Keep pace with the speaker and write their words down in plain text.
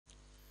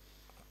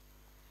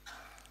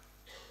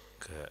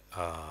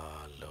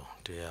alone,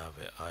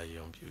 Deave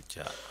Ayum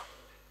Puja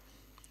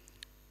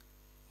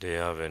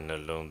Deave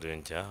Nalong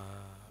Dunja,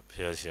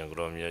 Persian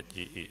Gromia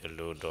G.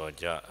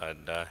 Ludoja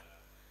Ada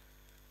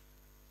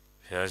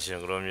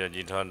Persian Gromia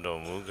Gitando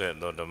Muget,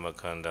 Dr.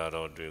 Makanda,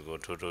 Rodrigo,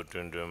 Tutu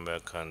Tundum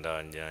Makanda,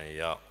 and Yan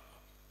Yao.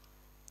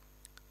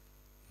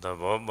 The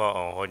Boba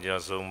on Hoja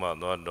Suma,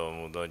 Dodo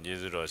Mudo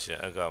Jesus,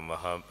 Aga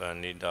Mahab,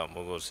 and Nida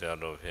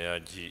Mogosado, Pea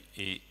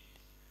G.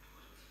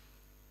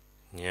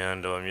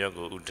 Nyando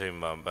Myago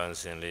Utema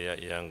Bansin Lea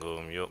Yango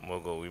Myok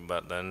Mogo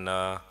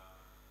Vipassana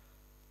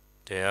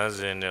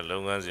Teazen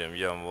Longanzim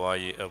Yam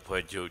Wai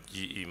Apajo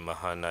G.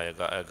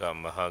 Mahanayaka Aka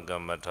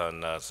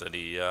Mahagamatana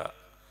Sariya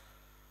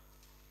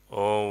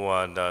O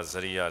Wada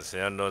Sariya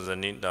Sando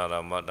Zanita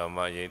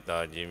Ramadama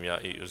Yeta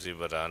Jimya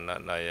Usibarana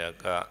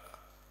Nayaka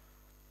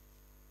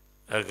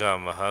Aka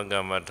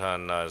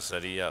Mahagamatana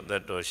Sariya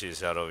that Doshi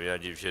Sarovia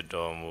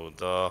Jipshito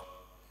Mudo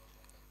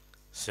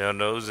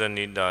Sando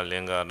Zanita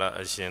Lengara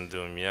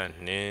Ashentumya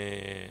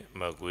Ne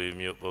Magui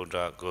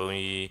Mupoda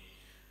Goyi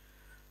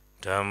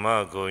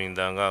Dhamma going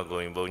Danga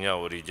going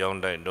Bonya Uri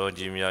Jondai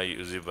Dojimya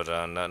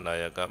Usibarana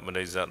Nayaka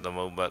Madeza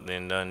Dhamobat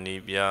Nenda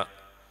Nibya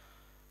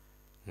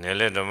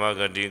Nele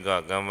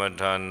Dhammagadiga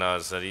Gamatana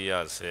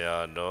Sariya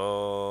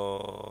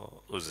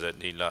Seado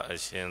Uzadila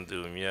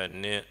Ashentumya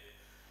Ne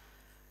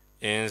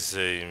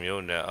Inse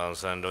Mune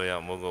Ansandoya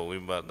Mogo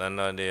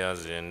Vipassana Dea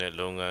Zene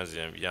Longa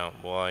Zembyan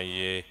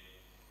Boye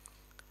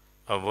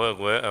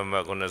Abogwe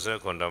Amakonase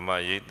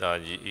Kondama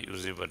Yitaji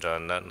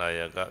Usibatana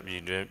Nayaka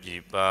Bidwin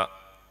Pipa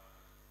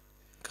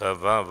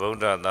Kava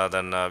Buddha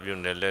Dadana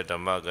Bunele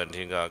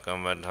Dhammagadiga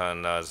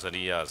Gamatana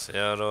Sariya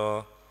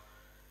Sero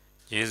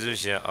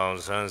Jesus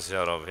Ansan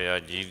Sero Pea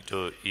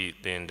Jito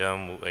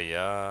Tindamu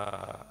Aya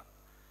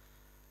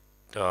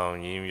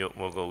Taunggyi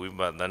Mogo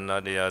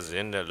Vipassana Dea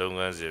Zende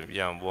Longa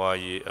Zembyan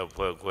Boye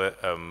Abogwe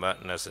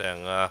Amat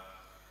Nasenga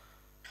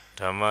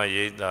Dhamma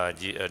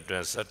Yitaji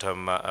Adwen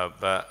Satama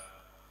Abba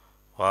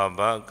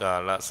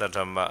Wabakala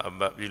Satama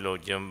Abba Bilo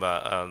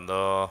Jamba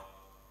Ado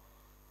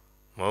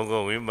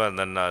Mogo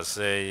Vipassana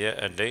say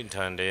a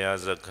daytime day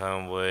as a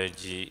convoy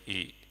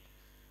G.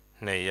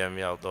 Nayam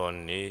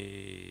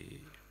Yaudoni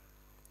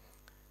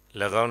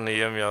Lagon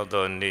Nayam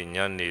Yaudoni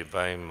Nyani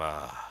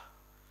Baima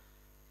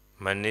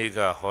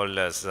Maniga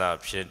Hola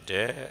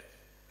Pshide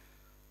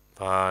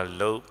Pa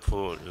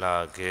Lopu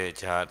Lage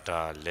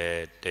Chata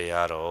Le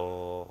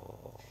Dearo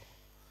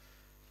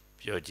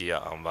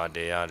Piogia Amba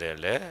Deare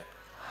Le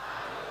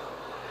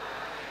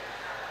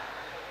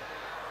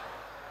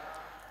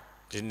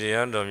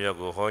Dindiando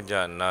Yago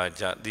Hoja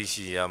Naja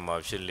Dishia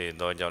Mapshili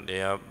Doja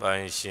Dea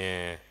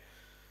Banshin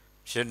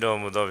Shido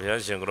Mudovia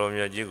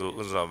Gromia Jigu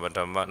Uza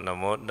Batama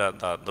Namo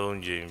Data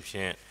Taunggyi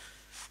Pin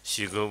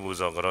Shigo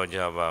Buzo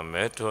Grojava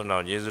Meto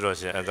now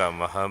Jesus Aga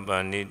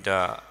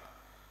Mahabanita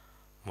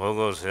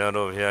Mogo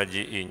Sero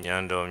Viaji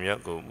Inyando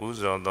Yago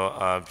Buzo do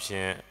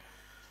Apshin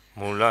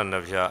Mula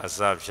Navia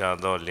Asapsha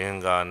do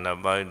Linga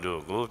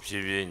Nabaidu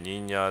Gupi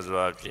Nina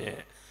Zwapin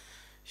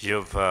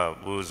Yupa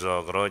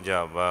Buzo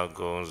Groja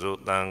Bagonzu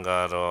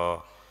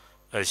Tangaro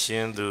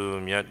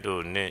Ashindu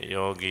Myatu Ne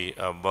Yogi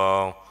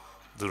Abong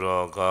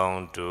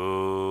Durogong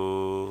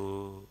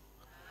Tu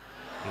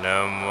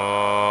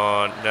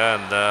Namo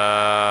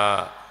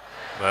Dada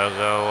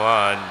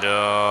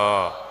Bhagavato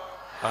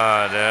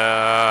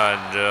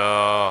Arahato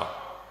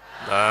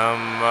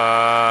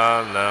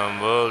Dhamma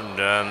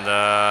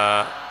Sambuddhassa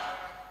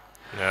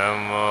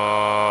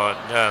Namo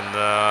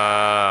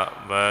Dada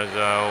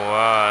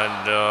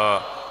Bhagavato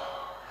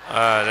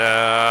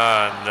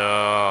Arahato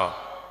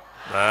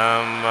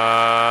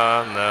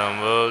Dhamma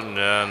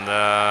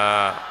Sambuddhassa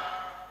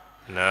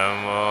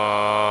Namo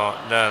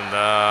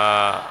Dada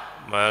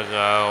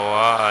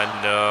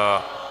Bhagavato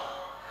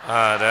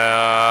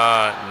Arahato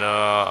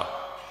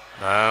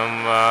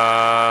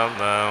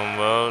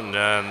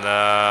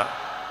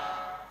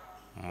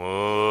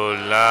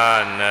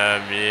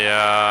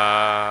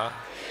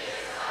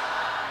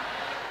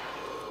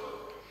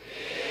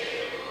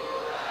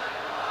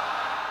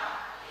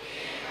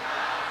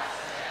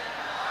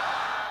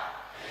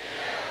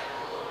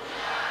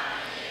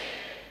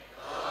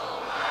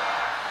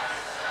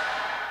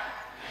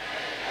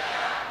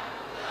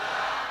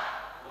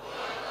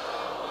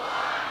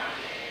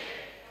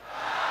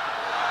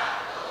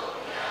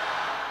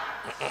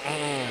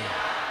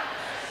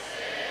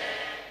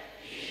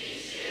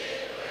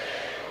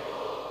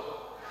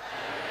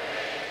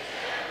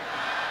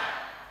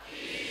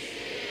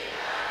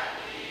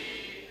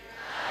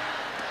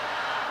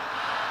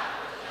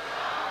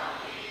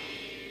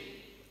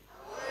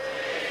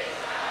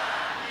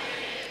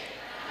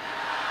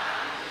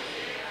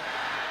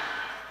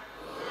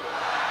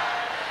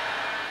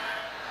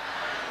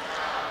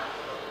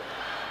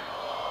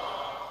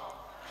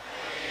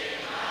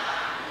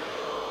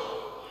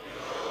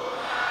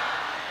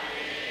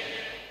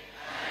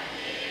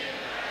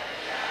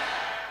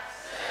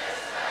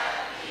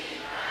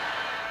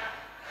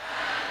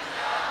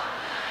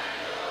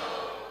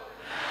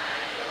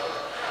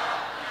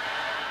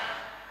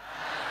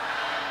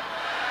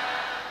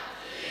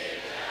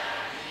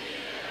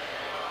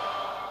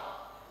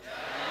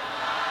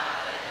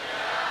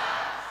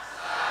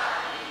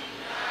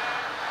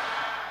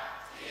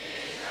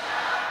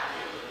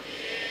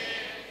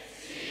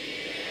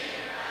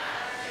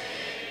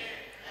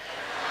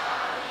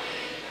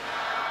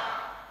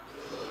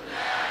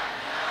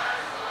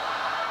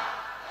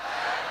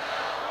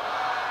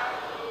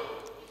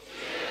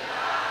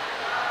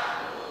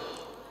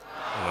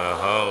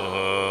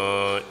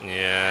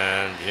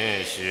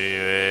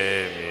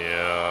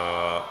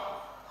Myo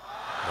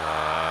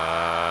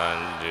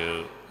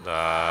Thandu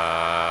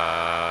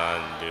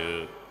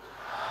Thandu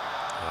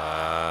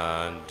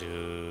Thandu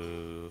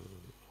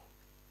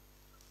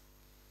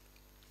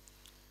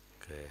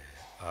Okay,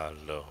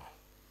 Alo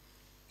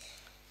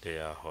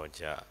Deya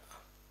Hoja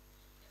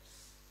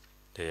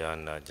Deya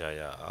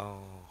Najaya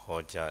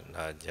Hoja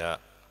Naja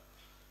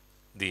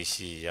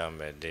Dishi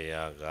Yame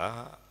Deya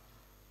Ga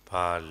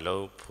Pa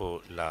Lo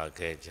Pu La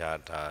Ge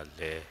Jata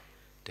Le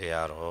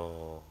Deya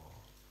Ro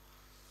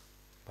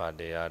Pa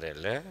Deya De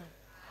Le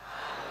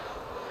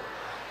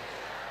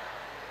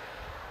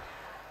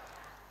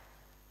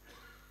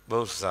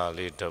Bosa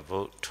Li De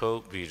Bo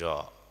Thok Bi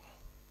Do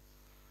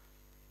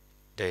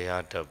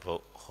Deya De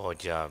Bo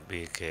Hoja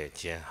Bi Ge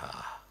Jin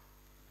Ha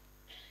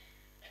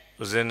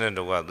Uzene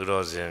Do Wa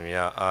Duro Zin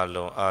Mya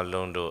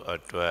Along Do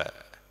Atwet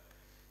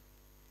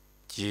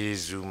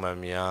Jesu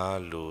Mamya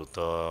Lu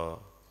Do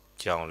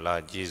Chong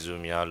La Jesu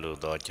Mya Lu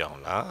Do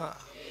Chong La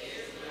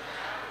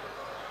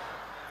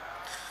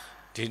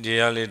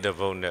Deya Li De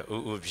Bo Ne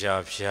U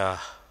Phya Phya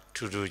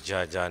Thu Thu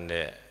Cha Cha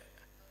Ne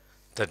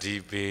Tati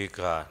Be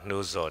Ka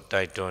No So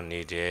Tai Ton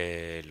Ni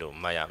De Lo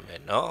Ma Ya Me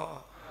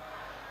No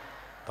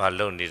Ba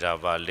Lo Ni Da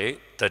Ba Le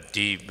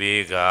Tati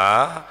Be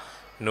Ka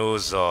No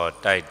So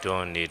Tai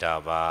Ton Ni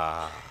Da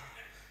Ba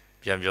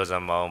Pyan Pyo Sa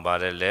Ma Ong Ba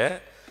De Le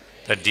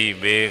Tati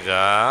Be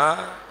Ka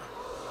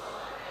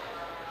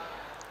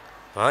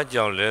Ba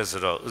Jaung Le So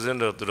Do Usin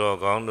Do Tu Do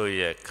Kaung Do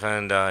Ye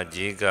Khanda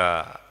Ji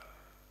Ka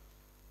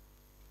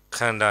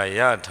Khanda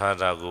Ya Tha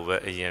Da Ko Be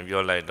Ayin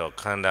Pyo Lai Do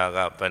Khanda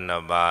Ka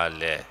Bana Ba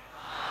Le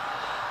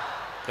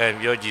Kai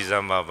Pyo Ji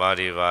Sa Ma Ba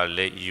Ri Ba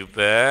Le Yu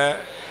Pe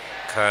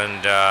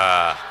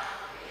Khanda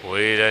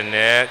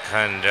Vedane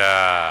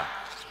Khanda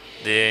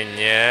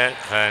Dinya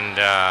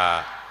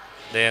Khanda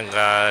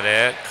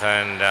Thengare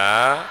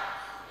Khanda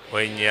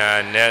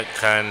Vinyane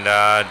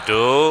Khanda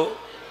Do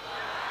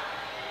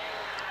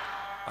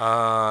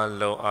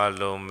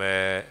Alo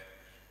Me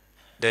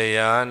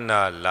Deya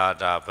Na La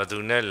Da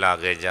Badu Ne La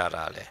Ge Ja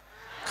Da Le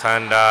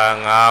Khanda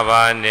Nga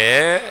Ba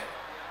Ne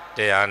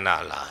Deya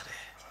Na La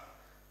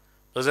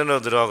De Usin Do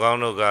Tu Do Kaung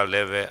Do Ka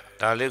Le Be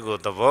Da Le Ko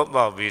Thabo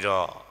Pauk Pi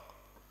Do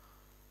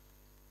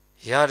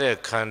Ya De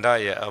Khanda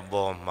Ye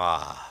Apo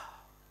Ma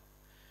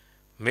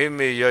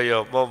Mimi Yo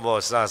Yo Po Po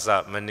Sa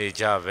Sa Ma Ni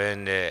Cha Be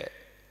Ne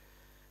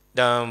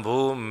Tan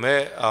Phu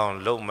Me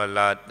Aung Lok Ma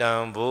La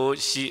Tan Phu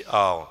Shi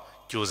Aung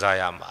Jyo Sa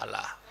Ya Ma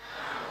La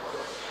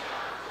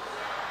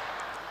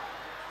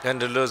Kan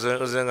De Lo So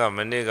Usin Ka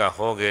Ma Ni Ka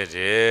Ho Ge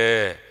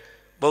De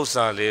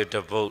Pusa Le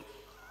De Bo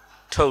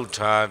Thok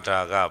Tha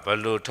Da Ka Ba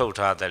Lo Thok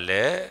Tha De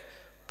Le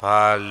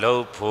Ba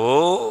Lo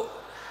Phu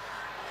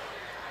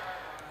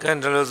Kan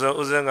De Lo So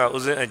Usin Ka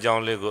Usin A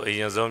Jaung Le Ko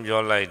Ayin Song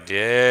Pyo Lai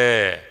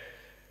De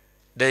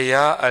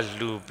Deya A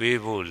Lu Pe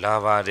Pho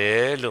La Ba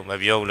De Lo Ma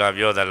Pyo La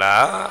Pyo Da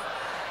La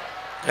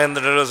Kan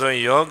De Lo So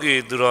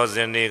Yogi Tu Do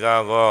Sin Ni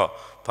Ka Ko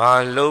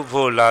Ba Lo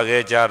Pho La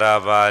Ge Ja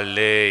Da Ba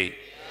Le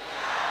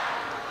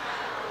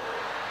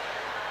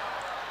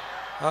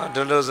Ha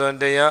De Lo So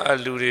Deya A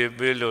Lu Ri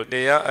Pe Lo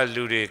Deya A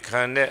Lu Ri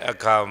Khan De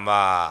Akha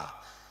Ma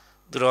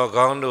Tu Do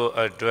Kaung Do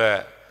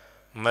Atwet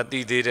Ma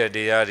Ti De De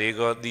Deya Ri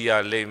Ko Ti Ya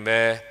Lai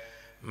Me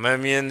Ma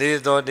Myin De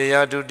Do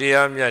Deya Tu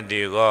Deya Myat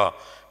De Ko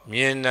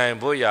Myin Nai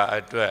Pho Ya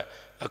Atwet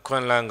A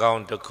Khwan Lan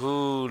Kaung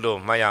Takhu Lo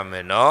Ma Ya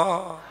Me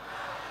No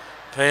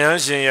Phyan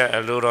Shin Ye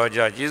A Lo Ro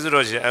Ja Jesu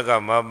Ro Shin Akka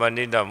Ma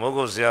Pandita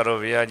Mogok Saya Ro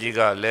Bhaya Ji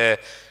Ka Le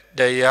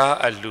Deya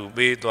A Lu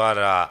Pe Twa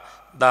Da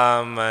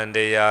Taman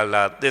Deya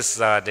La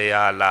Thissa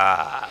Deya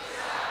La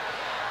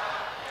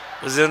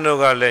Usin Do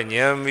Ka Le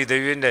Nyan Mi De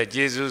Yue Ne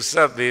Jesu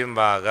Sat Pe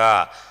Ma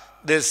Ka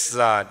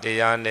Thissa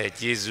Deya Ne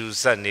Jesu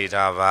Sat Ni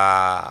Da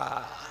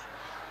Ba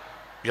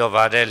Pyo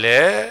Ba De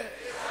Le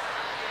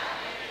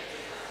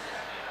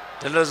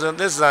De Lo So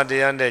Thissa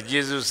Deya Ne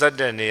Jesu Sat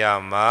De Ni Ya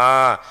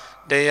Ma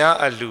Deya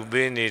A Lu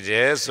Pe Ni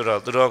De So Do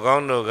Tu Do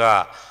Kaung Do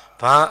Ka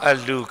Ba A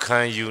Lu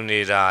Khan Yu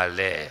Ni Da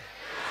Le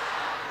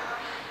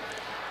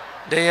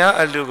Deya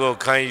A Lu Ko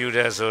Khan Yu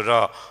De So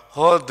Do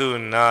Ho Tu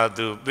Na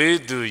Tu Pe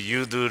Tu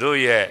Yu Tu Do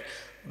Ye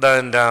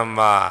Tan Tan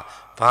Ma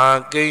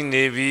Ba Kian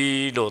Ni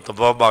Bi Lo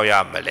Thabo Pauk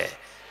Ya Ma Le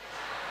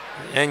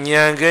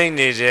Nyan Kian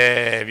Ni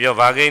De Pyo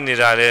Ba Kian Ni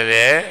Da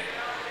Le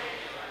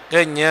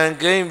Ke Nyan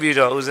Kian Bi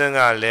Do Usin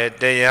Ka Le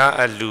Deya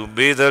A Lu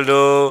Pe Da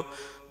Lo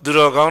Tu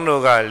Do Kaung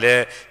Do Ka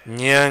Le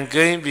Nyan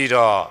Kian Bi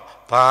Do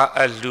Ba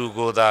A Lu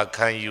Ko Da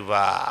Khan Yu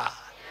Ba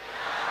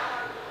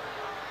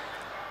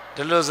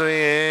De Lo So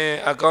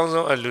Yin A Kaung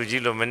Song A Lu Ji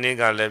Lo Ma Ni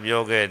Ka Le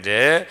Pyo Ge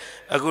De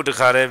Aku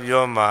Takha Le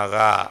Pyo Ma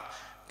Ka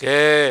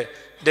Ke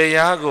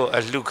Deya Ko A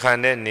Lu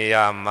Khan De Ni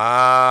Ya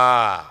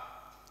Ma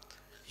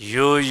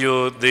Yo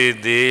Yo Te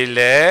Te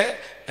Le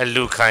A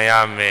Lu Khan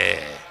Ya Me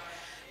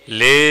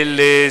Le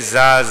Le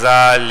Za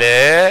Za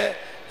Le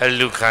A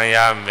Lu Khan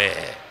Ya Me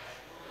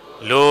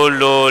Lo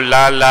Lo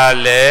La La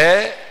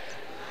Le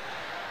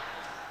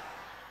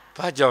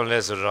Ba Jaung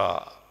Le So Do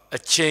A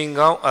Chain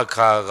Kaung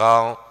Akha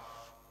Kaung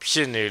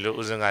Phit Ne Lo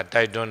Usin Ka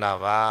Tai Twan Da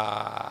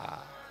Ba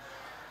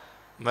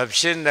မ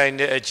ဖြစ်နိုင်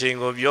တဲ့အချိန်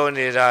ကိုပြော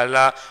နေတာ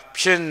လား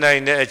ဖြစ်နို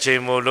င်တဲ့အချိ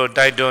န်မို့လို့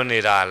တိုက်တွန်းနေ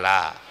တာ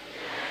လား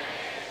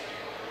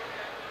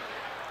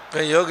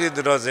ကဲယောဂီ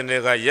သူတော်စင်တွေ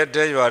ကရက်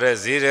တဲရွာတဲ့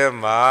ဈေးထဲ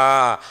မှာ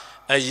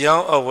အယော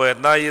င်အဝယ်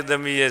သားရည်သ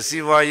မီးရဲ့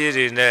စီးပွားရေး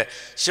တွေနဲ့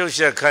ရှုပ်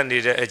ရှက်ခတ်နေ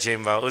တဲ့အချိန်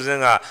မှာဦးဇ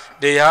င်းက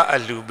တရားအ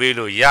လှပေး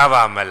လို့ရ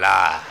ပါမ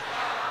လား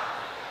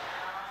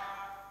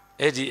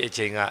အဲ့ဒီအ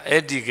ချိန်က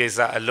အဲ့ဒီကိစ္စ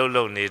အလုပ်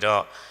လုပ်နေ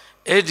တော့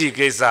အဲ့ဒီ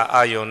ကိစ္စ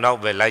အာယုံနောက်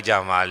ပဲလိုက်ကြ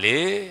မှာလေ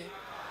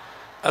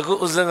အခု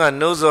ဦးဇင်းက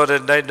နှိုးဆော်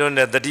တဲ့တိုက်တွန်း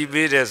တဲ့တတိ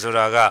ပေးတယ်ဆို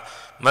တာက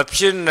မဖြ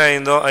စ်နိုင်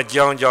သောအ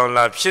ကြောင်းကြောင့်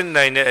လားဖြစ်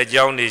နိုင်တဲ့အ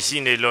ကြောင်းတွေရှိ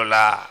နေလို့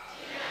လား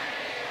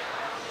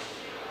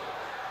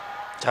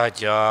ဒါ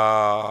ကြော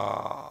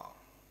င့်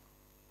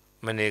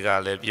မနေ့က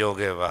လည်းပြော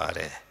ခဲ့ပါတ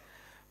ယ်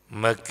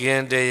မက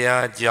င်တ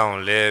ရားကြောင့်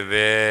လည်း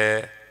ပဲ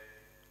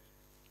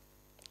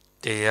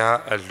တရား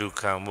အလူ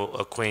ခံမှု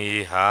အခွင့်အ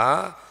ရေးဟာ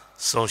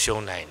ဆုံး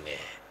ရှုံးနိုင်တ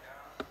ယ်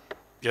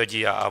ပြောကြ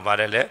ည့်အောင်ပါ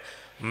တယ်လေ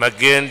မ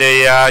ကင်တ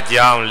ရား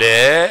ကြောင့်လ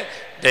ည်း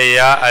တ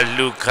ရားအ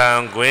လူခံ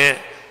ခွင့်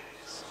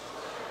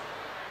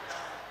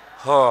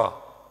ဟော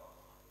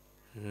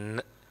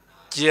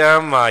ကျ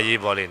မ်းမာရေး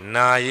ပေါ့လေ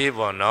နာရေး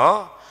ပေါ့နော်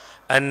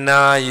အ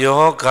နာ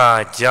ယောဂ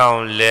ကြော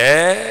င့်လ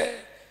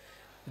ည်း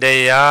တ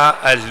ရား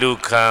အလူ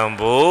ခံ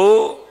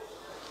ဖို့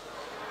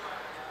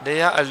တ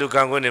ရားအလူ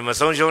ခံခွင့်နေမ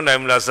ဆုံးရှုံးနိုင်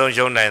ဘူးလားဆုံး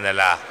ရှုံးနိုင်သ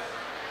လား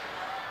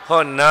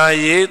ဟောနာ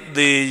ရေး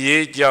သေ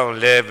ရေးကြောင့်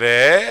လည်းပဲ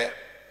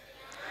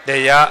တ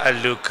ရားအ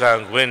လူခံ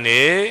ခွင့်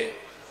နေ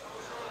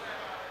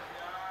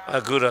အ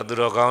ခုတော့သူ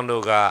တော်ကောင်း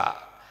တို့က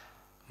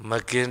မ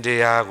ကင်တ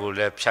ရားကိုလ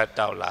ည်းဖြတ်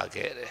တောက်လာ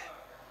ခဲ့တယ်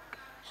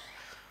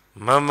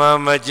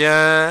မကြ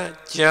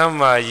မ်း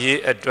မာရေး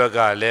အတွက်က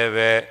လည်း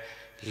ပဲ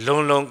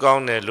လုံးကော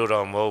င်းတယ်လို့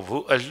တော့မဟုတ်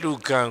ဘူးအလှ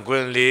ခံခွ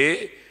င့်လေး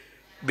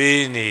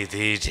ပေးနေ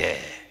သေးတ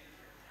ယ်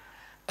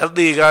အ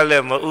တိကလ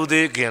ည်းမဥ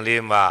သေးခင်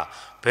လေးမှာ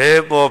ဘယ်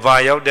ပေါ်ပါ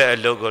ရောက်တဲ့အ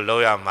လုပ်ကိုလု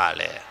ပ်ရမှာ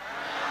လဲ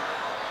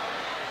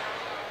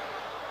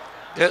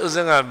ကဲဥစ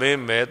ဉ်ကမ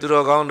င်းမယ်သူ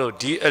တော်ကောင်းတို့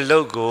ဒီအလု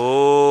ပ်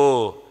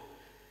ကို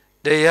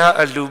တရား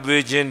အလှ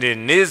ပေးခြင်းတွေ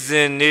နေ့စ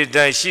ဉ်နေ့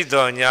တိုင်းရှိ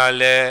တော်ညာ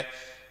လဲ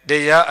တ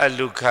ရားအ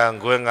လှခံ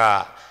ခွင့်က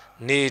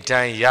နေ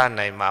တိုင်းရ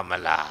နိုင်မှာမ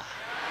လား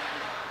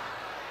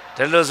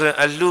ဒါလို့ဆိုရင်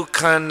အလှ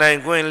ခံနိုင်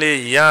ခွင့်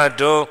လေးရ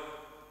တော့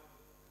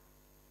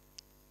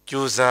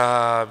ကြိုး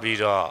စားပြီး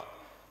တော့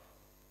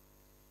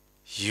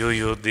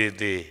ရိုးသေး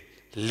သေး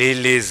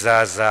လေး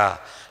စားစား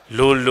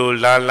လို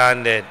လား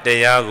နဲ့တ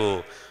ရားကို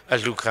အ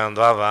လှခံ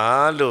သွားပါ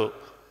လို့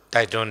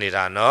တိုက်တွန်းနေ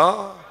တာနော်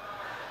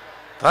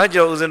ဘာ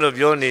ကြောင့်ဦးဇင်းတို့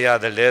ပြောနေရ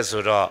တယ်လဲ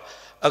ဆိုတော့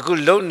အခု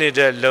လုံနေ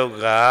တဲ့လောက်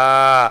က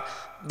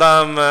တာ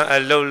မန်အ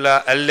လု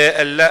လားအလဲ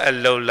အလက်အ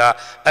လုလား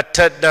အထ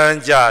က်တန်း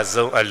ကြ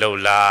ဆုံးအလု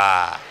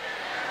လား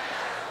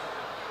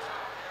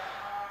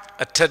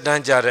အထက်တ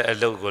န်းကြတဲ့အ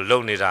လုကိုလုံ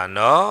နေတာ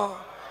နော်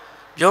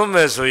ပြောမ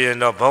ယ်ဆိုရင်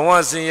တော့ဘဝ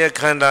ဆင်းရဲ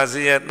ခန္ဓာဆ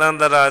င်းရဲတန်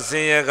တရာဆ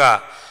င်းရဲက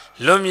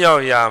လွတ်မြော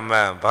က်ရမှ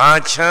န်ဘာ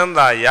ချမ်း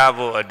သာရ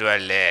ဖို့အတွက်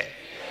လဲ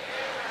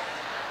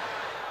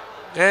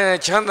ကဲ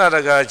ချမ်းသာတ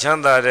ကချ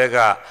မ်းသာတဲ့က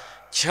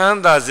ချမ်း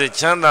သာစေ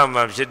ချမ်းသာ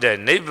မှဖြစ်တဲ့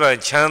နိဗ္ဗာန်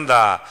ချမ်း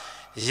သာ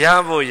ရ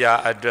ဖို့ရာ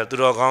အတွက်သူ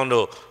တော်ကောင်း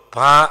တို့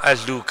ဘာအ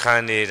လှခံ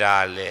နေတာ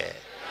လဲ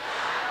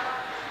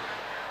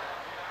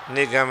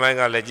နေ့ကပိုင်း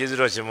ကလည်းကျေးဇူး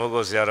တော်ရှင်မိုး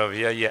ကုတ်ဆရာတော်ဘု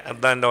ရားရဲ့အ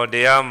တန်တော်တ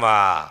ရားမှာ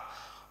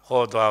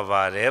ဟောသွား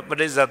ပါတယ်ပ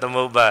ဋိစ္စသ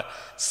မုပ္ပါ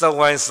စက်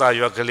ဝိုင်းစာ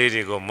ရွက်ကလေး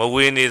တွေကိုမ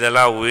ဝေနေသ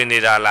လားဝေနေ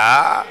တာ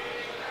လား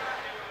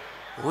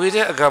ဝေ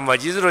တဲ့အခါမှာ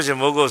ကျေးဇူးတော်ရှင်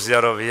မိုးကုတ်ဆရာ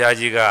တော်ဘုရား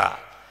ကြီးက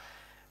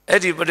အဲ့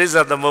ဒီပဋိစ္စ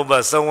သမုပ္ပါ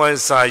စက်ဝိုင်း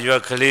စာရွ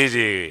က်ကလေး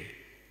တွေ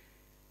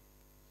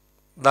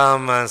တာ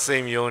မန်စိ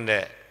တ်မျိုး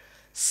နဲ့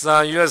စာ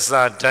ရွက်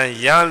စာတန်း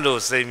ရ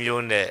လို့စိတ်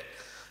မျိုးနဲ့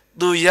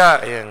သူရ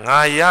ရင်ငါ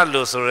ရ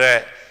လို့ဆိုရ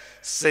က်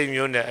စိတ်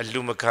မျိုးနဲ့အ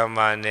လူမခံ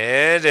ပါ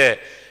နဲ့တဲ့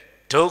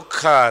ဒုက္ခ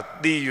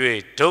သိ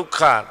၍ဒုက္ခ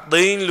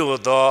သိမ်းလို့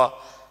သော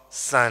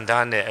စန္ဒ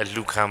နဲ့အ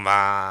လူခံ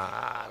ပါ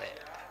တဲ့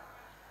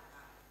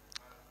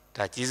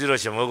ဒါကျေးဇူး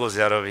တော်ရှင်မိုးကုတ်ဆ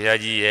ရာတော်ဘုရား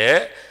ကြီးရဲ့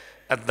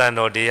အတန်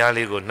တော်တရား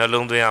လေးကိုနှ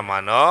လုံးသွင်းရမှာ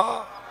နော်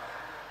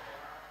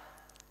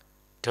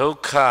ဒုက္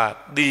ခ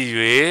သိ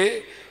၍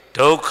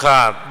ဒုက္ခ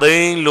သိ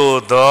မ်း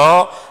လို့သော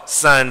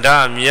စန္ဒ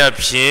မြတ်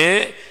ဖြင့်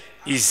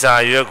ဤစာ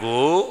ရွက်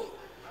ကို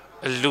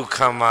အလူ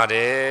ခံပါတ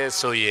ယ်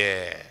ဆို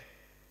ရဲ့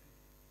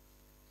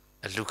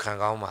အလူခံ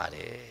ကောင်းပါတ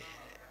ယ်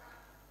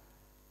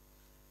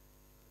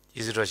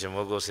ယေရှုတော်ရှင်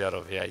မိုးကုတ်ဆရာ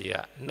တော်ဘုရားကြီးက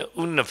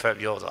နှစ်ဖက်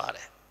ပြောသွားတ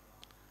ယ်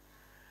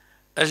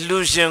အလူ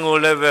ရှင်ကို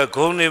လည်းပဲ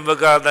ဂုဏ်နေပ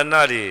ကသ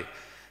နာတွေ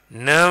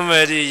နာမ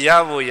ည်ရ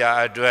ဖို့ရာ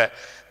အတွက်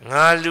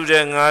ငါလူ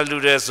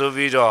တယ်ဆို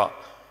ပြီးတော့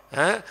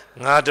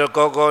ငါတော့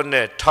ကော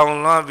နဲ့ထောင်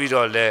လွှမ်းပြီး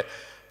တော့လဲ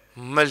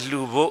မ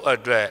လှူဖို့အ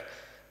တွက်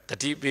တ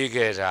တိပေး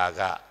ခဲ့တာ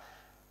က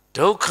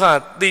ဒုက္ခ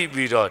သိ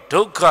ပြီးတော့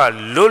ဒုက္ခ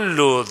လွတ်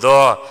လို့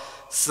သော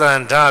စ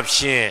န္ဒဖြ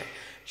င့်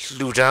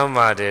လှူဒန်း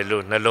ပါတယ်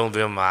လို့နှလုံး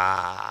သွင်းပါ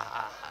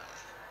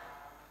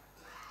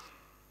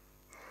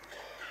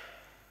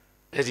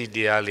အဲ့ဒီတ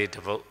ရားလေးတ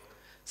စ်ပုဒ်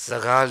စ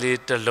ကားလေး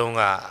တစ်လုံး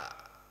က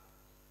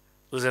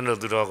ဦးဇင်းတို့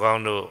သူတော်ကော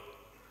င်းတို့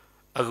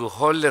အခု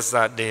ဟောလက်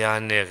စာတ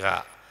ရားနဲ့က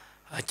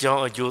အကြော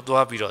င်းအကျိုး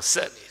သွားပြီးတော့ဆ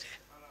က်နေတယ်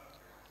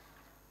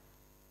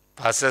။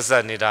ဘာဆ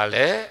က်နေတာ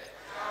လဲ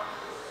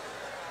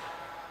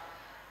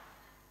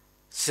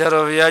ဆရာ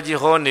တော်ဘုရားကြီး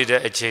ဟောနေ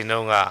တဲ့အချိန်တု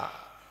န်းက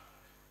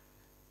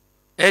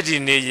အဲ့ဒီ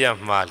နေ့ရက်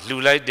မှာလှူ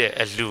လိုက်တဲ့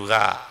အလှူက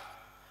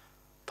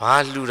ဘာ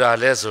လှူတာ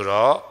လဲဆို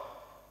တော့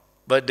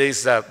ပဋိစ္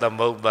စသ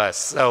မုပ္ပါ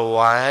စ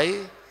ဝိုင်း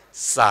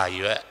စာ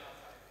ရွက်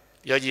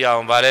ပြောကြည့်အော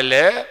င်ဗါလဲ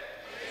လေ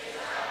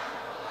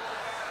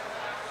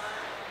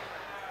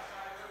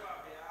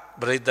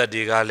ပရိသတ်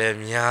တွေကလည်း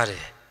များတ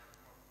ယ်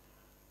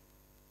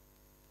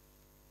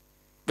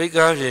ပိတ်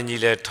ကားပြင်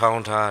ကြီးလည်းထော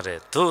င်းထားတယ်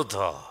သို့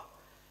သော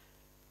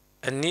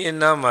အနည်းအ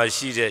နားမှာ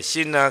ရှိတဲ့ရှ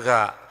င်းနာက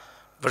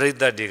ပရိ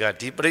သတ်တွေက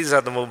ဒီပရိစ္ဆ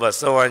သမုပ္ပါ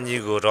စဝိုင်း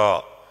ကြီးကို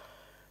တော့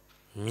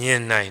မြ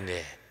င်နိုင်တ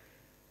ယ်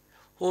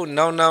ဟို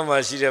နောက်နားမှာ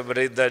ရှိတဲ့ပ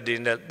ရိသတ်တွေ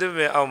နဲ့သစ်ပ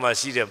င်အောက်မှာ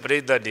ရှိတဲ့ပရိ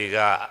သတ်တွေက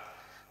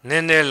န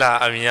ည်းနည်းလား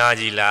အများ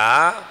ကြီး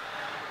လား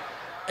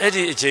အဲ့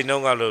ဒီအချိန်တု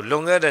န်းကလို့လွ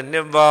န်ခဲ့တဲ့နှ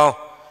စ်ပေါင်း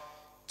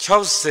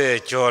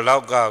60ကျော်လော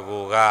က်က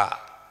ကိုက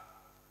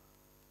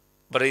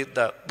ပရိသ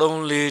တ်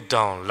3-4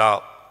တောင်လော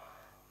က်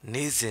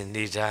နေ့စဉ်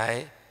နေ့တို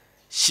င်း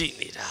ရှိ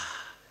နေတာ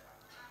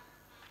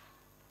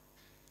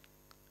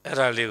အဲ့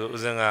ဒါလေးကို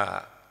ဦးဇင်းက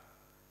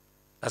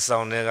အဆော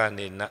င်ထဲက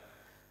နေ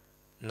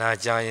နာ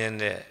ကြားရင်း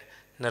နဲ့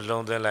နှ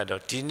လုံးသွင်းလိုက်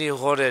တော့ဒီနေ့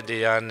ဟောတဲ့တ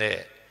ရားနဲ့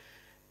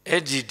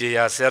အဲ့ဒီတ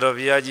ရားဆရာတော်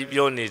ဘုရားကြီး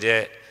ပြောနေ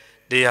တဲ့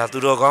တရားသူ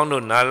တော်ကောင်း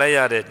တို့နားလိုက်ရ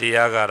တဲ့တ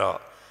ရားကတော့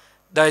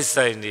တိုက်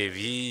ဆိုင်နေ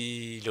ပြီ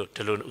လို့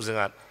ဒီလိုဦးဇင်း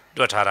က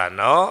တွက်ထားတာ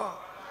နော်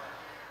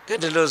ကဲ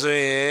ဒီလိုဆို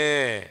ရ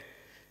င်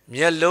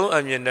မျက်လုံးအ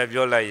မြင်နဲ့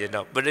ပြောလိုက်ရင်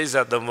တော့ပဋိစ္စ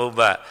သမုပ္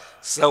ပါ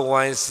စ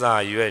ဝိုင်းစာ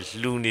ရွက်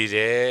လှူနေတ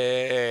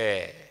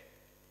ယ်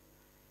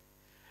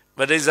ပ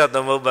ဋိစ္စသ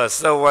မုပ္ပါ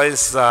စဝိုင်း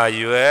စာ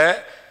ရွက်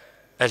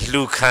အ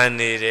လှူခံ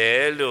နေတ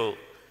ယ်လို့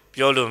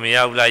ပြောလို့မရ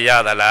ဘူးလားရ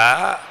သ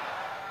လား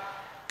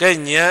ကဲ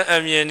ဉာဏ်အ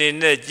မြင်နေ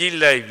နဲ့ကြည့်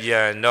လိုက်ပြ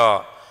န်တော့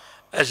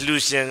အလှူ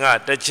ရှင်က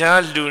တ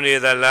ခြားလှူနေ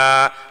သ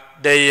လား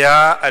တ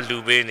ရားအလှူ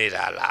ပေးနေ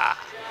တာလား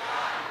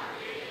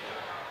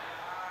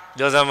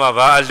ပြောစမ်းမ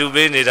ဘာအလှူ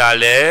ပေးနေတာ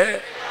လဲ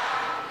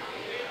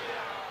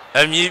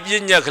အမြည်ပြ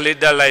ညက်ကလေး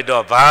တက်လိုက်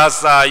တော့ဘာ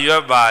စာရွ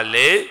က်ပါ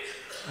လေ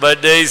ပ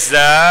ဋိစ္စ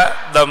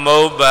သမု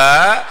ပ္ပါ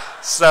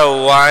စ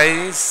ဝို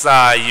င်း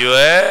စာရွ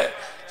က်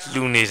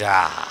လှူနေ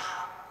တာ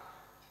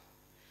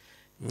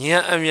ဉာ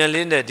ဏ်အမြင်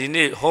လေးနဲ့ဒီ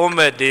နေ့ဟော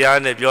မဲ့တရား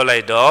နဲ့ပြောလို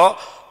က်တော့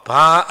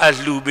ဘာအ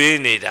လှူပေး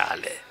နေတာ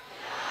လဲ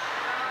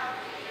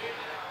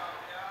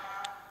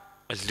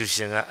အလှူ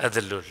ရှင်ကအဲ့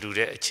ဒါလို့လှူ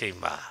တဲ့အချိန်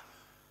မှာ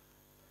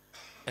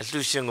အလှူ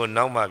ရှင်ကို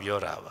နောက်မှပြော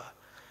တာပါ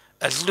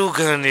အလှူ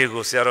ခံတွေ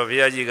ကိုဆရာတော်ဘု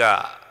ရားကြီးက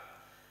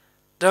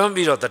တန်း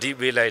ပြီးတော့တတိ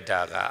ပေးလိုက်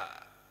တာက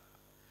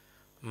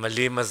မ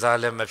လေးမစား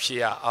လည်းမဖြစ်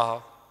ရအောင်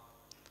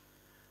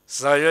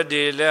စာရွက်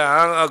တွေလည်းဟ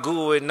န်အခု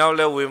ဝေနောက်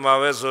လည်းဝေမှာ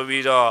ပဲဆို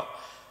ပြီးတော့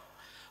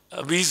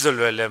အပြီးစ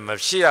လွယ်လည်းမ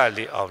ဖြစ်ရ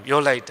လေအောင်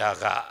ပြောလိုက်တာ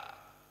က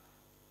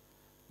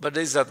ပ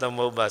ဋိစ္စသ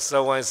မုပ္ပါစ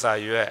ဝိုင်းစာ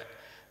ရွက်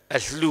အ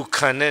လှူ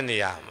ခံတဲ့နေ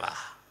ရာမှာ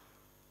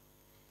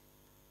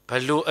ဘ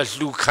ယ်လိုအ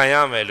လှူခံရ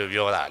မယ်လို့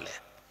ပြောတာလဲ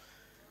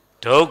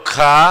ဒုက္ခ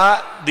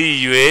သိ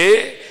၍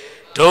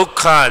ဒုက္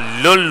ခ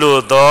လွတ်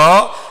လို့သော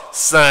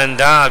စန္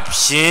ဒ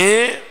ဖြ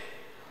င့်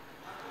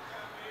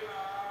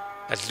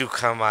အလှ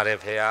ခံပါတယ်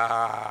ဖေဟာ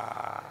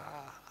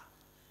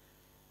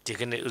ဒီ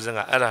ကနေ့ဦးဇင်းက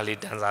အဲ့ဒါလေး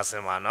တန်းစားစ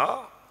င်ပါနော်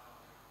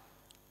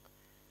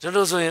ကျ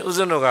လို့ဆိုရင်ဦးဇ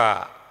င်းတို့က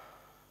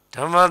ဓ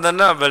မ္မသ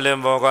နပလင်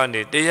ဘောက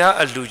နေတရား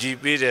အလှကြီး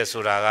ပေးတယ်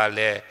ဆိုတာကလ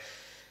ည်း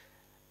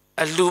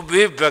အလှ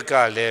ပေးဘက်က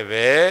လည်း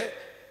ပဲ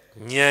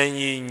ဉာဏ်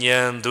ကြီးဉာ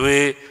ဏ်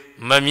သွေး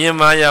မမြင်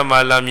မရမှာ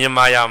လားမြင်မ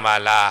ရမှာ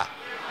လား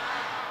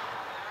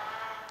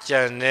ကျ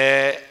န်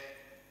တဲ့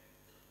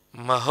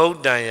မဟုတ်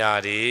တန်ရာ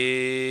တွေ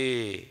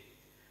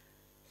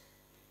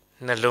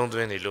နှလုံးသွ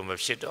င်းနေလို့မ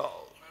ဖြစ်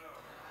တော့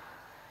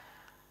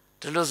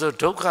ဒီလိုဆို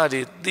ဒုက္ခ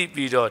တွေသိ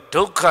ပြီးတော့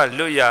ဒုက္ခ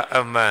လွတ်ရ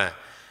အမှန်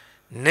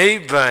နိ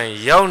ဗ္ဗာန်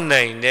ရောက်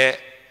နိုင်တဲ့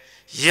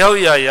ရော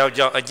က်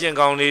ကြောင်းအကျင့်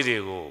ကောင်းလေးတွေ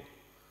ကို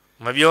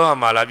မပြောရ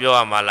မှာလားပြောရ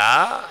မှာ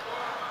လား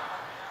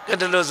အဲ့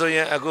ဒါလို့ဆိုရ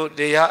င်အခုတ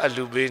ရားအ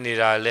လှပေးနေ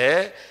တာလေ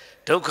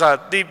ဒုက္ခ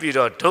သိပြီး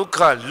တော့ဒုက္ခ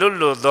လွ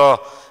တ်သော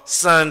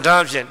စံ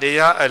ထားဖြင့်တ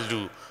ရားအ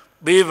လှ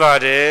ပေးပါ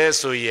တယ်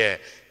ဆိုရဲ့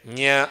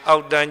ဉာဏ်အော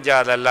က်တန်းကြ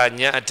သလား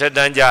ဉာဏ်အထက်တ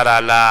န်းကြတာ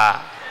လား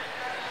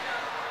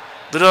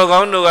သူတော်ကော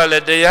င်းတို့ကလ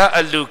ည်းတရား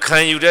အလှခံ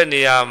ယူတဲ့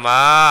နေရာ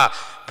မှာ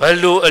ဘယ်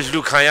လိုအလှ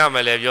ခံရမ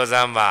လဲပြောစ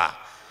မ်းပါ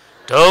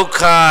ဒုက္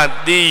ခ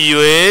သိ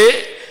၍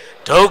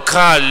ဒုက္ခ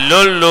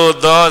လွတ်လို့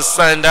သောစ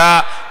န္ဒ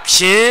ဖြ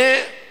င့်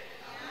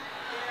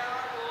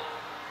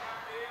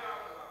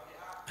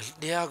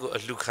တရားကိုအ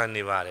လှခံ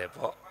နေပါတယ်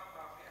ပေါ့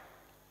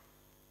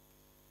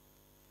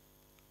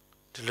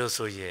ဒီလို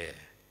ဆိုရင်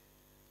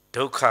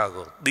ဒုက္ခ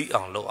ကိုသိ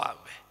အောင်လုပ်ရ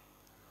မယ်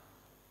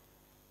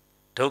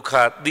ဒုက္ခ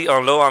သိအော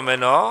င်လုပ်ရမယ်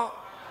နော်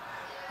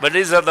ပ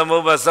ဋိစ္စသမု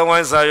ပ္ပါစဝို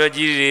င်းစာရွက်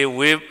ကြီးတွေ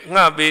ဝေ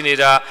ငှပေးနေ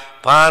တာ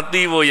ဘာ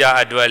သိဖို့ရ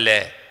အတွက်လဲ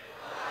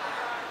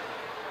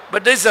ပ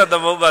ဋိစ္စသ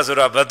မုပ္ပါဆို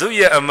တာဘသူ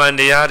ရဲ့အမှန်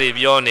တရားတွေ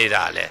ပြောနေ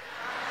တာလဲ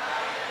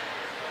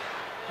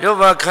ပြော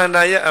ပါခန္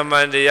ဓာရဲ့အမှ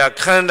န်တရား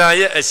ခန္ဓာ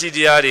ရဲ့အရှိတ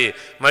ရားတွေ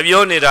မ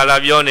ပြောနေတာ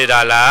လားပြောနေတာ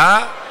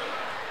လား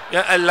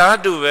အလား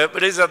တူပဲပ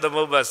ဋိစ္စသ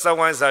မုပ္ပါစ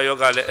ဝိုင်းစာရွက်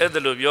ကလည်းအဲ့ဒါ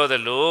လိုပြောတ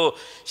ယ်လို့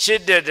ရှ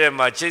စ်တဲ့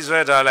မှာချိတ်ဆွဲ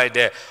ထားလိုက်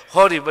တဲ့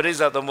ဟောဒီပဋိစ္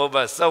စသမုပ္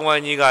ပါစဝို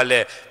င်းကြီးကလ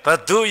ည်းဘ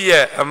သူ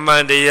ရဲ့အမှ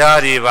န်တရား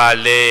တွေပါ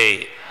လေ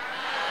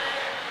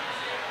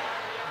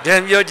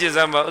Damn your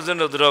Jizama,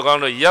 Uzuno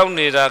Drogano,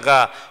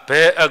 Yauniraka,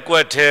 Pe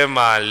Aquate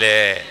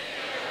Male.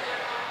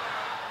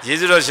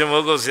 Jesus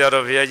Mogok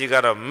Siaro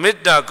Viagara,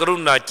 Midda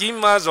Kruna,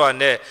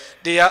 Chimazwane,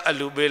 Dia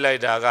Alubela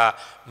Daga,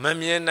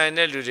 Mamien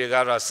Nine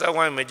Ludegara,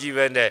 Sawan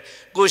Majivende,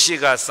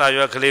 Gushiga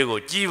Sayo Kalego,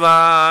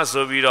 Jiva,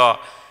 Sobiro,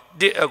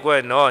 Di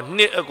Aqueno,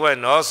 Ni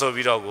Aqueno,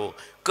 Sovirogo,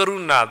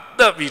 Kruna,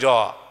 the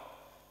Viro.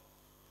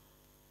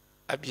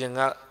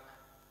 Abianga,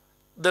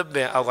 the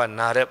Ben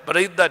Awanare,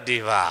 Brida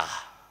Diva.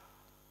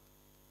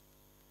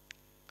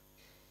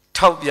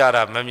 Top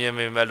Yara, Mamie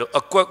Melo,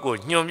 Aquaco,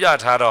 Nyum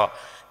Yataro.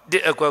 Di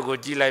aquago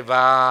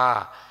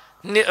gilaiba,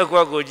 ni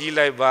aquago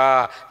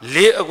gilaiba,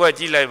 le aqua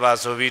gilaiba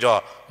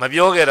soviro,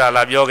 Mabiogera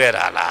la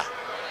biogera la.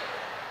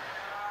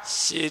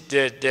 She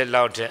did the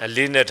loud and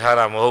linet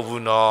haram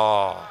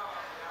hobuno.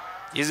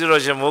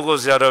 Isroja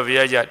Mogos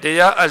Yarovia,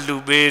 they are a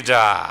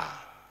lubeda.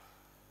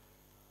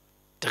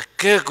 The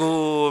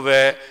keko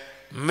ve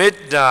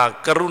Medda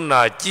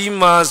Karuna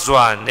Jima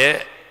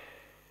Zwane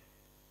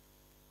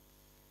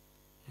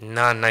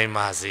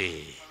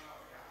Nanaimazi.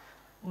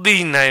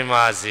 Di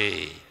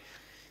Naimazi.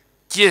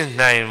 Jin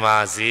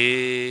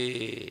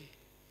Naimazi.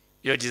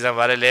 Yo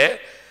Jizavarele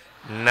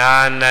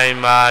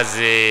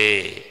Nanaimazi.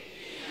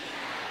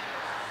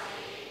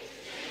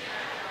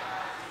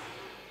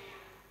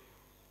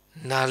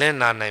 Nale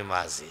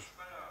Nanaimazi.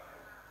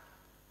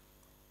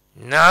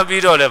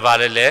 Nabiro le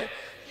Varele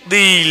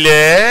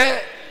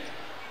Dile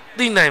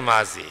Di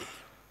Naimazi.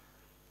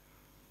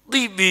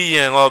 Di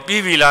Bian or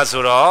Bibila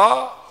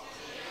Suro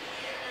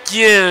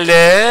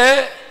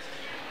Jile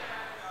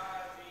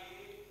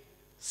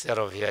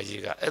Serovia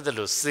Giga,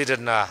 Edelu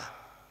Sidana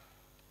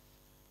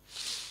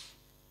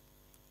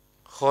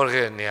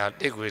Jorge Nia,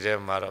 Digwide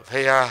Mara,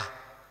 Paya,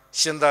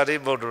 Shindari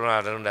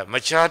Boduna,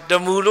 Macha, the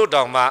Mulu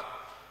Dhamma,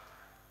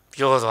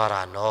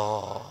 Yodara,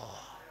 no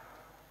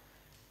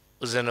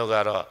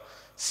Uzenogaro,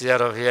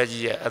 Serovia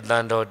Gia,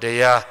 Atlando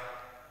Dea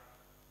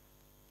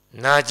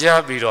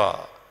Naja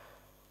Biro,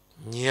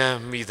 Nia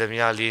mi the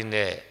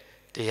Mialine,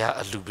 Dea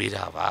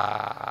Alubida.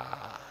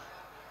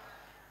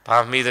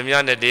 Pami the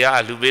Miane Dea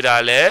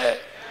Alubida le.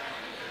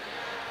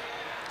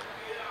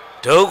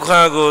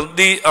 Dokhago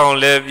di on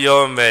le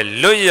bio me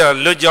luya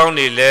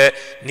lujoni le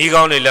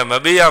nigoni le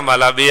mabia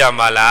malabia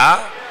mala.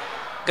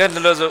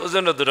 Gandaloso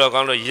Uzono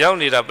Drogano,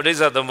 Yaunida,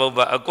 Presa the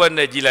Moba,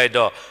 Aquane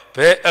Gilaido,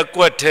 Pe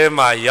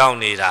Aquatema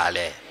Yaunida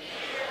le.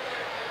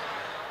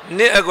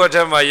 Ni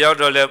Aquatema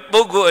Yaudole,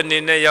 Bogo and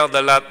Nine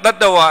Yaudala,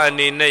 Tatawa and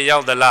Nine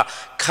Yaudala,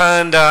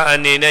 Kanda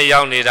and Nine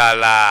Yaunida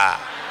la.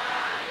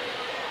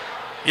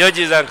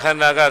 Yojiza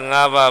Kandaga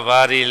Ngava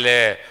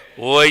Varile,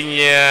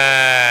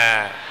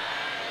 Wonya.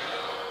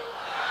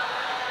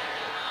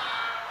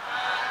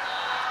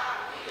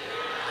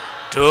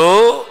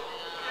 Two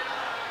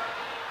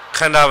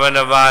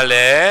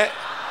Kandavanavale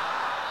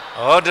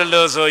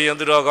Odaloso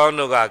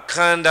Yandrogonuga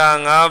Kanda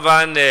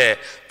Ngavane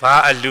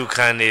Pa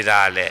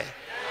Alukanidale.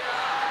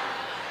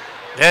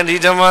 Then he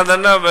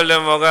Dhammana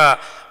Belemoga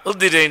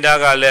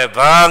Udindagale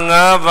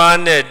Banga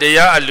Vane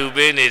Dea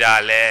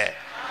Alubenidale.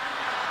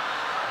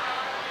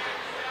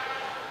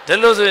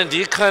 Teloso in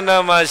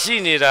Dikana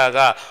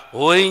Mashiniraga,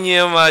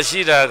 Winya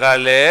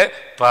Mashiragale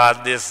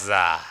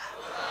Padisa.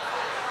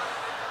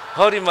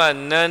 Horima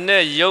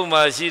Nane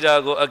Yoma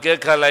Shirago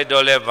Akekalai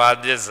Dole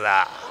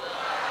Badisa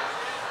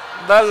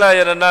Dala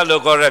Yarana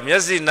Lokorem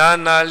Yasi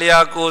Nana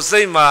Liako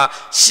Seima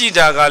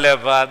Shidagale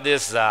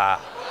Badisa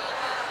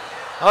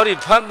Hori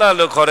Panda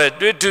Lokore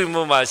Dutu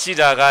Muma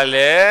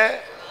Shidagale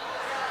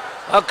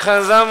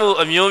Akanzamu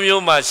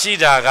Amyoma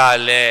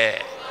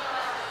Shidagale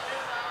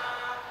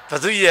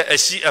Patuya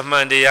Ashi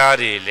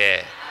Amandiari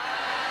le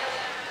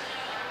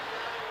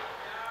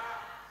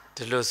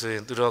Teloso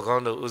in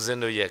Durogondo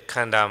Uzeno ye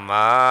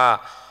Kandama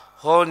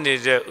Honi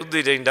de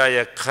Udinda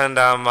ye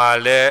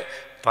Kandama le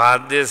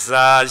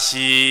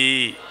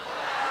Padisashi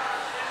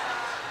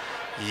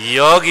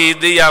Yogi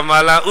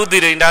Diamala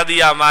Udinda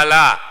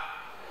Diamala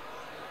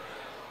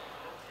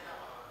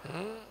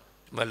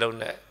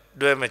Malone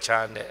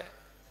Duemachane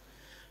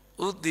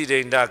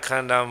Udinda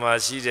Kandama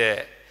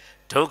Shide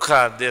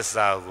Toka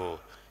Desago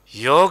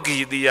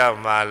Yogi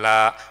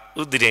Diamala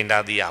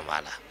Udinda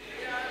Diamala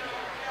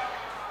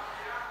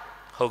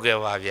Okay,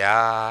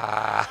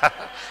 Wavia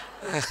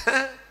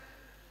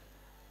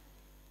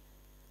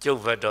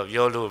Jovet of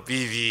Yolo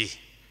BV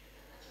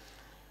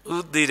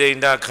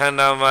Udirenda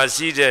Kanama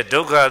Shide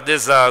Doka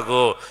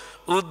Desago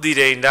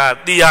Udirenda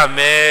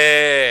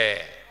Diame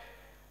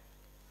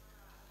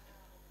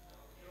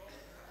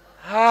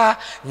Ha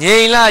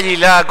Nila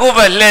Yila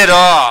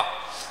Gobalero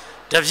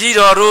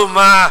Tapsido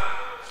Ruma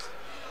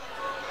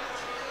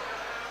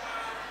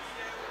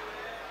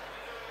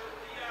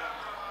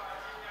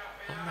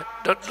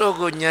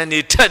Dogo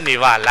Nyani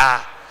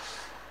Tanivala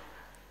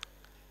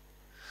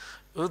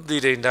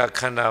Udirenda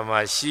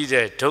Kanama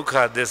Shide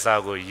Toka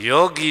Desago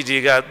Yogi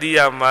Diga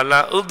Dia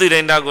Mala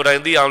Udirenda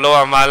Gorandi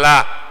Loa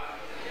Mala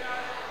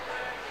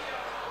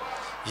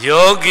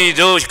Yogi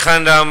Do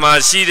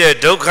Kanama Shide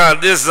Toka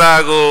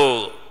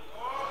Desago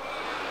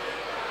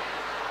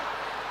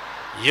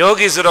ယော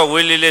ဂီဆိုတော့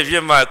ဝေလီလေးဖြ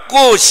စ်မှာ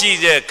ကိုယ်ရှိ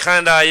တဲ့ခ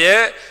န္ဓာ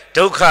ရဲ့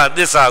ဒုက္ခသ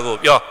စ္စာကို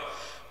ပြော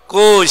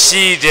ကိုယ်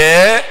ရှိ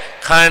တဲ့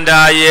ခန္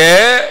ဓာ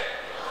ရဲ့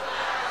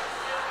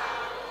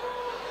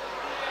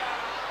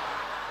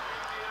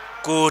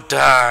ကိုယ်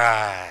တို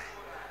င်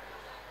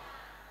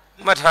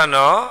မှတ်ထား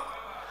နော်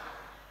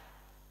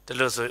ဒီ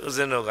လိုဆိုဦးဇ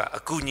င်းတို့ကအ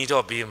ကူညီ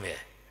တော့ပေးမ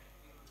ယ်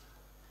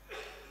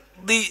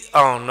သိ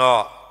အောင်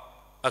တော့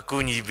အကူ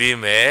ညီပေး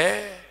မယ်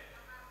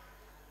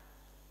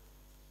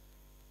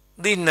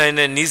သိနိုင်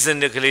တဲ့နိစ္စ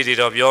နစ်ကလေးတွေ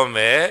တော့ပြောမ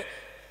ယ်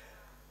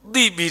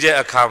သိပြီးတဲ့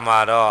အခါမှာ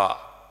တော့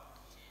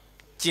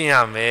ကျင့်ရ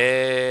မ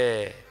ယ်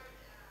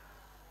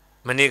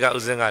မနေ့က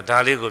ဦးဇင်းကဒါ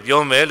လေးကို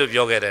ပြောမယ်လို့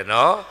ပြောခဲ့တယ်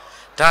နော်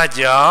ဒါ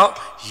ကြောင့်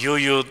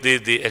ရိုးရိုး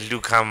သေးသေးအလှ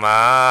ခံမှာ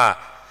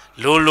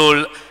လိုလို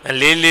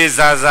လေးလေး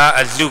စားစား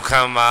အလှ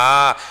ခံမှာ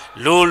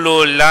လို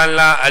လိုလာ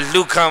လာအ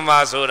လှခံမှာ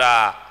ဆိုတာ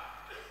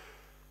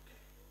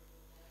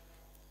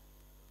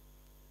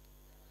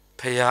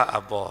ဖရာ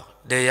အပေါ်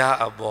တရား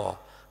အပေါ်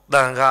တ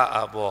န်ခါ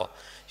အပေါ်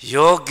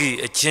ယောဂီ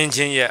အချင်းချ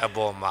င်းရဲ့အ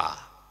ပေါ်မှာ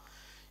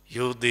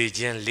ယုသေး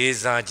ခြင်းလေး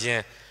စားခြ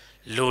င်း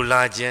လို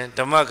လားခြင်းဓ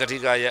မ္မဂတိ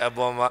ကရဲ့အ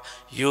ပေါ်မှာ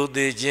ယု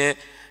သေးခြင်း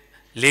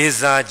လေး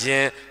စားခြ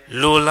င်း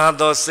လိုလား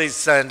သောစိတ်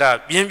ဆန္ဒ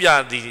ပြင်းပြ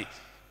သည်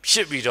ဖြ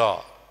စ်ပြီးတော့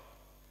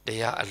တ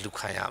ရားအလှ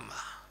ခံရ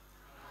မှာ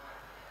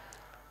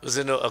ဦးဇ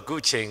င်းတို့အခု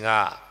ချိန်က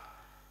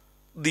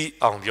သိ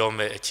အောင်ပြော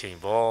မဲ့အချိန်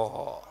ပေါ့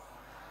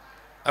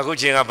အခု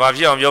ချိန်ကဘာဖြ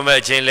စ်အောင်ပြောမဲ့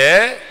အချိန်လဲ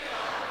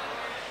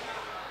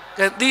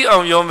ကဲသိအော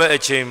င်ပြောမဲ့အ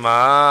ချိန်မှာ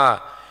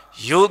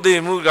ယု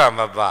သေးမှုကမ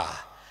ပါ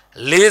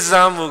လေး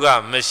စားမှုက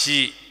မ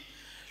ရှိ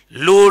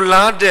လို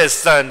လားတဲ့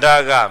စန္ဒ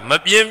ကမ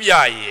ပြင်းပြ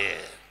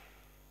ရဲ့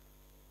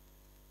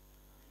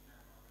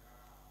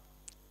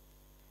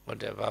ဟုတ်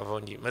တယ်ဘာဘု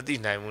န်းကြီးမသိ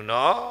နိုင်ဘူး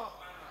နော်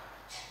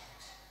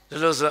ဒါ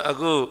လို့ဆိုအ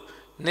ခု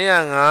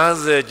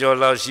250ကျော်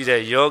လောက်ရှိ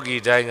တဲ့ယောဂီ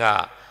တိုင်းက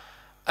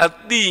အ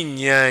သိ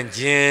ဉာဏ်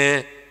ချင်း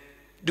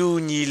တူ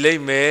ညီလိ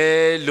မ့်မယ်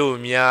လို့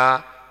များ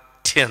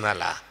ထင်သ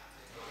လား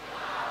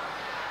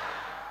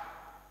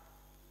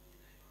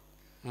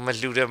မ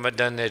လှူတဲ့မ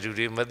တန်းတဲ့လူ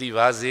တွေမသိ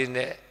ပါစေ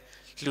နဲ့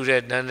လှူ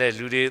တဲ့တန်းတဲ့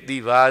လူတွေသိ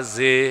ပါ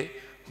စေ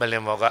မလ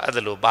င်မောကအဲ့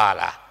ဒါလိုပါ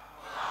လား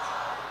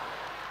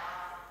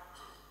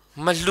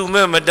မလှူ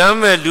မဲ့မတန်း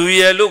မဲ့လူ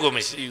ရဲ့လို့ကိုမ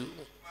ရှိ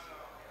ဘူး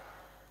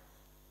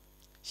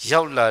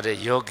ရောက်လာတဲ့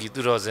ယောဂီ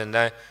သူတော်စင်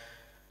တိုင်း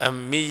အ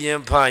မိရ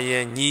င်ဖရ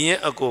င်ညီရင်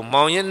အကို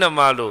မောင်ရင်နှမ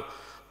လို့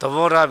သ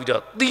ဘောထားပြီး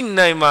တော့သိ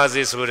နိုင်ပါ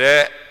စေဆို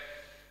တဲ့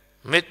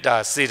မေတ္တာ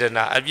စေတ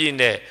နာအပြည့်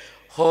နဲ့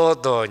ဟော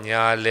တော်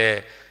ညာလဲ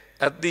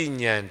အသိ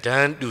ဉာဏ်တ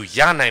န်းတူရ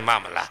နိုင်မှာ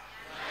မလား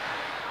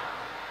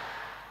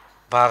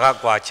ဘာက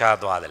ကွာခြား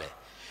သွားတယ်လဲ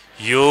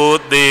ယို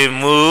သေး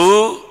မှု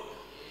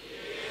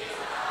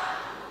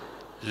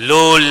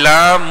လို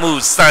လားမှု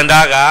စန္ဒ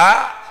က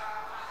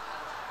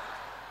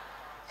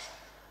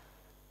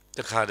တ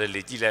ခါတ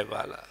လေကြည့်လိုက်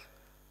ပါလား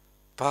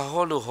ဘာ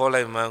ဟောလို့ဟော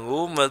လိုက်မှန်း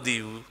ကိုမသိ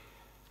ဘူး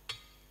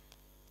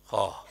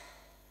ဟော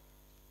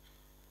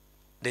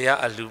တရား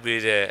အလှ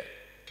ပေးတဲ့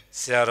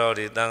ဆရာတော်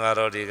တွေတန်ဃာ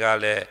တော်တွေက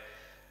လည်း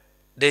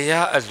တ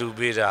ရားအလှ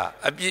ပေးတာ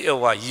အပြည့်အ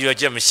ဝရည်ရွယ်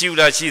ချက်မရှိဘူး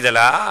လားရှိသ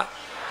လား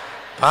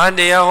ဘာတ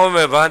ရားဟောမ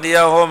ယ်ဘာတ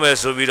ရားဟောမယ်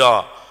ဆိုပြီး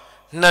တော့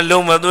နှ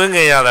လုံးမသွင်းခ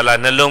င်ရသလား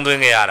နှလုံးသွင်း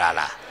ခင်ရတာ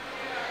လား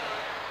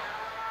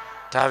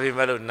ဒါပေ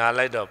မဲ့လို့နား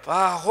လိုက်တော့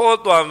ဘာဟော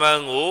သွားမှ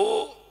န်းကို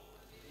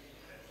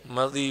မ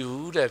သိ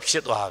ဘူးတဲ့ဖြ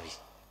စ်သွားပြီ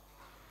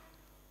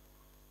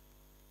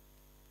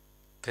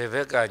ဘယ်ဘ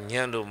က်က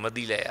ညံ့လို့မ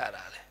သိလိုက်ရ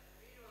တာလဲ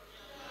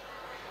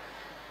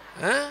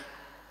ဟမ်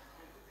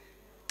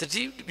တ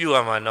တိပြုရ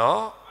မှာ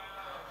နော်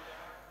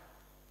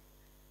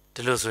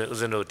ဒီလိုဆိုရင်ဦး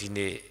ဇင်းတို့ဒီ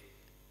နေ့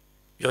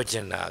ပြောချ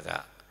င်တာက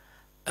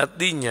အ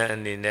သိဉာဏ်အ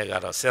နေနဲ့က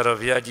တော့ဆရာတော်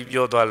ဘုရားကြီး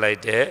ပြောသွားလိုက်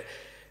တဲ့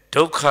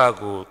ဒုက္ခ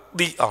ကို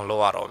သိအောင်လု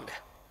ပ်ရတော့မယ်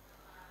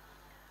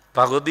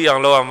ဘာကိုသိအော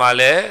င်လုပ်ရမှာ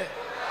လဲ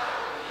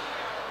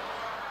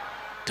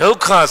ဒုက္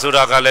ခဆို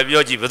တာကလည်း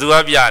ပြောကြည့်ဘယ်သူက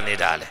ပြနေ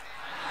တာလဲ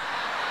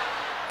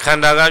ခန္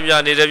ဓာကပြ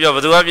နေတယ်ပြောဘ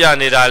ယ်သူကပြ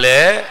နေတာလဲ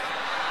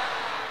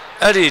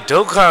အဲ့ဒီဒု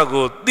က္ခ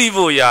ကိုသိ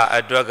ဖို့ရ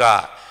အတွက်က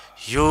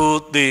ယို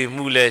သေး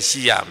မှုလည်း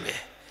ရှိရမ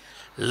ယ်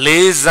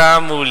လေးစား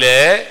မှုလ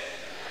ည်း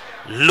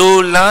လို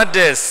လား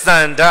တဲ့စ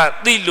န္ဒ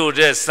သိလို့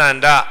တဲ့စန္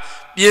ဒ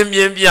ပြင်းပြ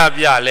င်းပြ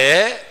ပြလ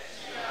ည်း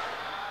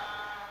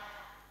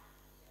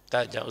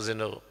ဒါကြောင့်ဦးဇင်း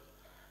တို့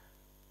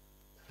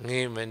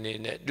ငေးမနေ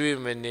နဲ့တွေး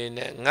မနေ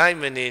နဲ့ငိုက်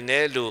မနေ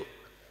နဲ့လို့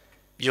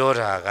ပြော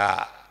တာက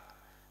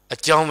အ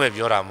ကြောင်းပဲ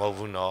ပြောတာမဟုတ်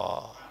ဘူး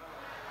နော်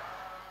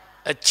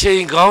အချိ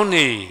န်ကောင်း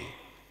နေ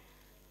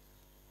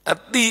အ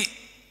တိ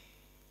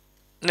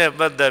နဲ့ပ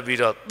တ်သက်ပြီး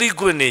တော့သိ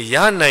ခွင့်နေရ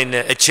နိုင်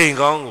တဲ့အချိန်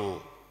ကောင်းကို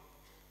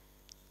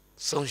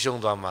ဆုံးရှုံး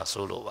သွားမှာ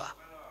ဆိုလို့ပါ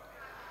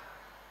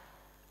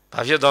ဘာ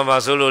ဖြစ်သွားမှာ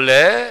ဆိုလို့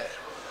လဲ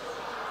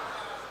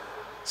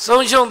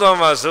ဆုံးရှုံးသွား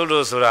မှာဆို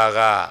လို့ဆိုတာက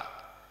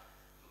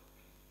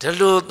ဒီ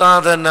လိုသာ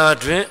သနာ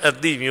တွင်အ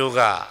တိမျိုး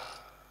က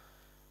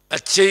အ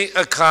ချိန်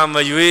အခါမ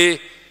ရွေး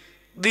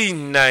သိ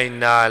နိုင်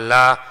တာ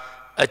လား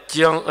အ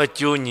ကြောင်းအ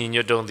ကျိုးညီ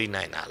ညွတ်တုံသိ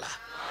နိုင်တာလား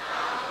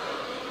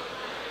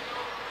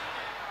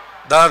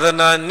သာသ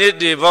နာနှစ်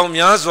တွေပေါင်း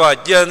များစွာ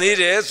ကြံသေး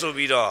တယ်ဆို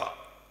ပြီးတော့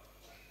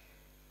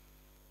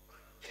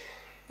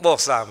ပေါ့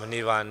စာမ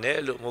နေပါနဲ့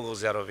လို့မိုးကုတ်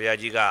ဆရာတော်ဘုရား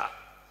ကြီးက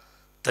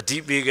တတိ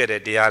ပေးခဲ့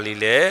တဲ့တရားလေး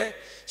လည်း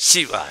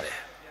ရှိပါတယ်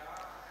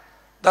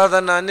သာသ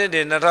နာနှစ်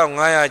တွေ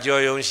2500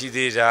ကျော်ယုံရှိ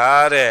သေးတာ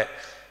တဲ့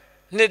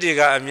နှစ်တွေ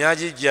ကအများ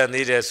ကြီးကြံ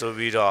သေးတယ်ဆို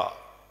ပြီးတော့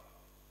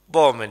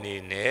ပေါ့မနေ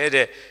နဲ့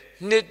တဲ့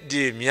နှစ်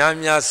တွေများ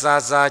များ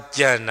စားစား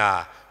ကြံတာ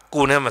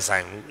ကိုယ်နဲ့မဆို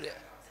င်ဘူးတဲ့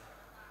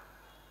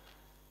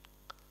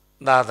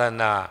သာသ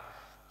နာ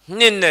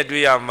နှစ်နဲ့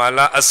တွေ့ရမှာ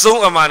လားအ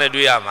ဆုံးအမနဲ့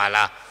တွေ့ရမှာ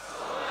လား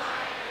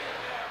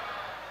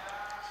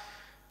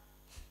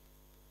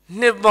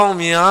နှစ်ပေါင်း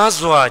များ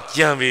စွာ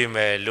ကြံပေ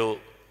မဲ့လို့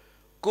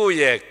ကိုယ့်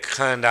ရဲ့ခ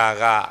န္ဓာ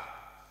က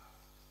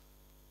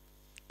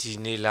ဒီ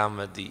နေ့လားမ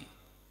သိ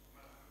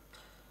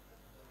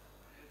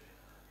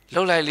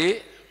လှုပ်လိုက်လေ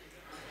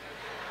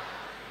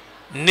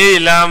နေ့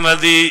လားမ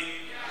သိ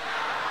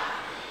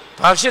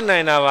ဘာဖြစ်နို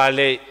င်တာပါ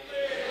လဲ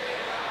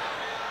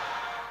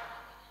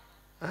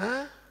ဟ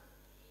မ်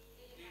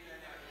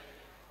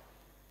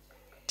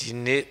ဒီ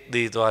နေ့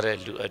သိသွားတဲ့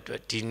လူအတွ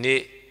က်ဒီ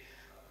နေ့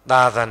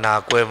သာသနာ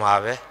ကွဲမှာ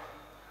ပဲ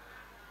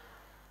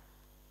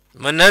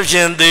မနှက်ဖြ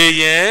င့်သေး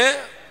ရင်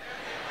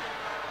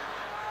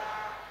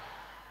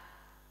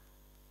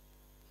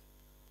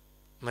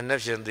မနှက်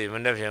ဖြင့်သေးမ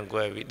နှက်ဖြင့်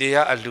ကွဲပြီတ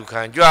ရားအလူ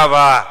ခံကြွ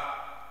ပါ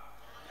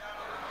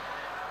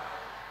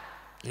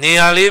နေ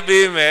ရာလေး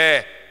ပေးမယ်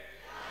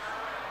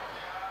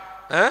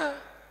ဟမ်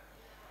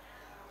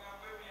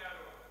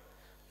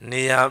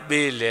နေရာ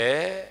ပေးလေ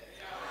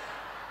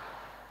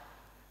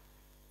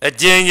အ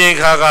ကျဉ်းချင်း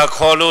ခါခါ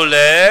ခေါ်လို့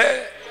လေ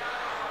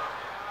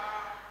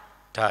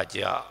ဒါ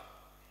ကြောင့်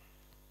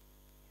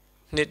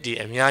နှစ်ဒီ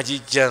အများ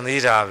ကြီးကြံ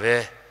သေးတာပဲ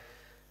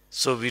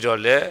ဆိုပြီးတော့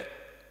လေ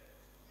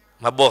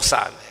မပေါ့ဆ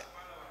နဲ့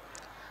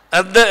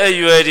အသက်အ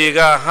ရွယ်တွေက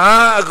ဟာ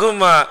အခု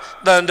မှ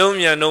တန်တုံး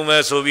မြန်တုံးပဲ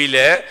ဆိုပြီး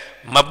လေ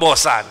မပေါ့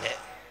ဆနဲ့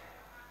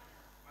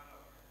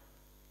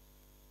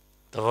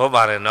သဘော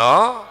ပါတယ်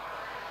နော်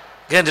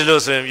ကဲဒီလို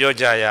ဆိုရင်ပြော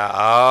ကြရ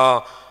အောင်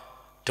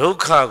ဒုက္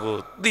ခကို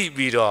သိ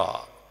ပြီးတော့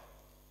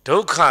ဒု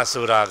က္ခ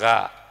ဆိုတာက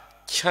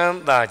ချမ်း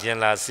သာခြင်း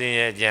လားဆင်း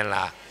ရဲခြင်း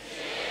လား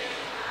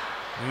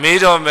မေး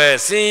တော့မယ်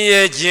ဆင်း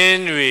ရဲခြင်း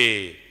တွေ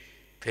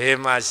ဘယ်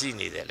မှာရှိ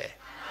နေတယ်လဲ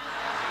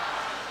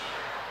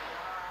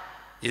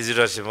ယေရှု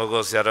တော်ရှင်မဂ္ဂ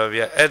ဆရာတော်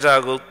ဗျာအဲ့ဒါ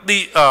ကိုသိ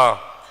အောင်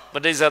ပ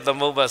ဋိစ္စသ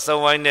မုပ္ပါစ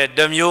ဝိုင်းနဲ့တ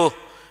မျိုး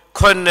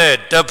ခွနဲ့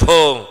တ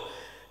ဖုံ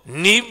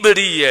နိပ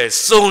ရိရဲ့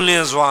စုံလ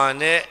င်စွာ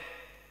နဲ့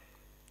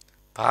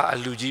ဘာအ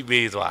လူကြီး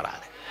ပေးသွားတာ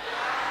လဲ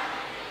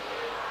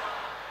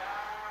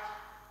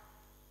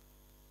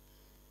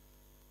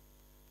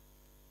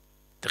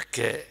တက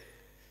ယ်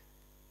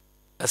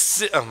အစ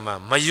စ်အမှ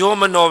န်မယော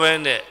မနှောပဲ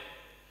နဲ့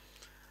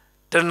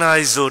တဏှာ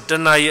ဆိုတ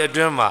ဏှာရဲ့အ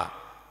တွင်းမှာ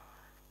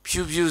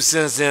ဖြူဖြူစ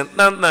င်စင်တ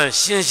န်တန်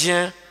ရှင်းရှ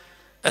င်း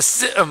အစ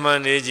စ်အမှန်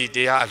လေးကြီးတ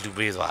ရားအလူ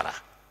ပေးသွားတာ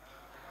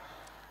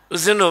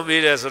ဦးဇင်းတို့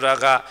ပေးတယ်ဆိုတာ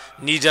က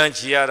ဏိဒံ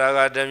ချီရတာက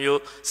တစ်မျိုး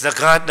စ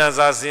ကားတန်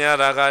စာဆင်ရ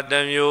တာကတ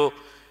စ်မျိုး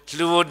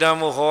လူဝတ္တ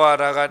မှုဟောရ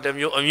တာကတစ်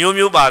မျိုးအမျိုး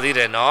မျိုးပါသေးတ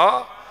ယ်နော်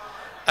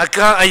အက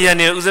အယံ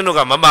နေဦးဇင်းတို့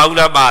ကမပါဘူး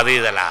လားပါ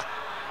သေးသလား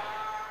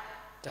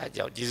ဒါ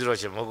ကြောင့်ကျေးဇူးတော်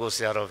ရှင်မဂ္ဂဆ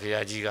ရာတော်ဘု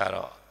ရားကြီးက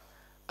တော့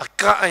အ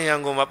ကအယံ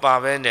ကိုမပါ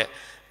ဘဲနဲ့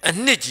အ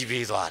နှစ်ကြီး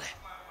ပေးသွားတယ်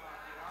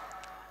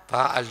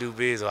ဘာအလူ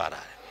ပေးသွား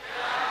တာလဲ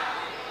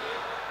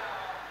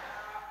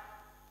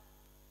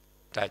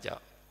ဒါကြော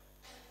င့်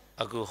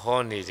အခုဟော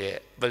နေတဲ့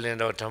ပလင်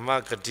တော်ဓမ္မ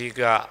ဂတိ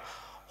က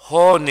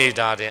ဟောနေ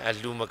တာတဲ့အ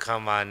လူမခံ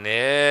ပါ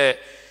နဲ့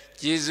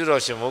ကျေးဇူး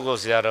တော်ရှင်မဂ္ဂ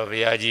ဆရာတော်ဘု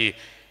ရားကြီး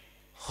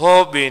ဟော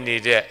ပေးနေ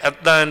တဲ့အ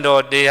တန်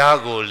တော်တရား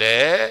ကိုလ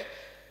ည်း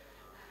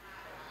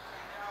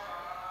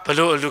ဘ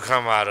လို့အလူခံ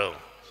ပါ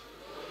တော့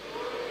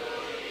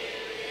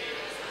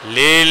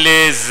လေး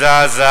လေး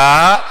စား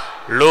စား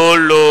လို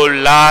လို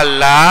လာ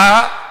လာ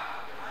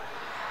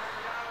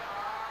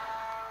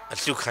အ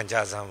လူခံကြ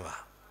စမ်းပါ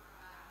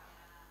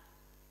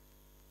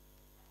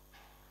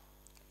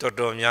တော်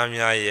တော်များ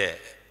များရဲ့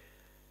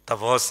သ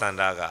ဘောဆန္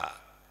ဒက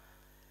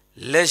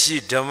လက်ရှိ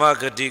ဓမ္မ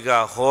ဂတိက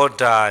ဟော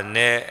တာ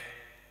နဲ့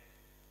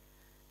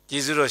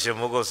ကျေးဇူးတော်ရှင်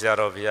မဂ္ဂဆရာ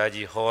တော်ဘုရား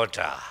ကြီးဟော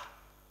တာ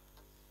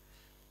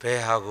ဘယ်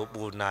ဟာကို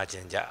ပူနာခြ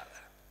င်းကြ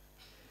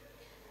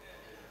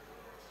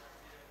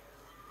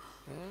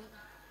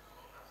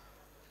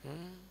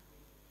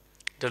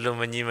တလူ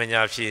မကြီးမ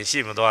ညာဖြစ်ရှိ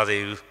မသွား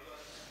သေးဘူး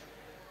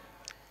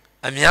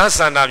အများဆ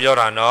န္ဒပြော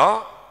တာနော်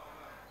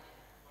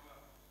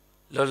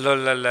လောလော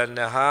လလ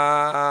နဲ့ဟာ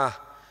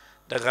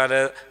တခါတ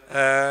ည်း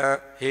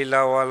ဟီ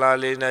လာဝလာ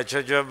လေးနဲ့ချွ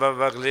တ်ချွတ်ပ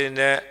ပကလေး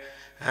နဲ့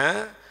ဟ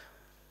မ်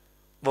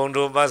ဘုံ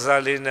တို့ပါစာ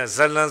လေးနဲ့ဇ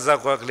လန်းဇက်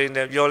ခွက်ကလေး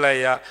နဲ့ပြောလိုက်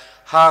ရ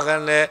ဟာက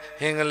လည်း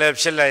ဟင်္ဂလည်း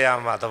ဖြစ်လိုက်ရ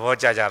မှသဘော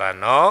ကျကြတာ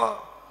နော်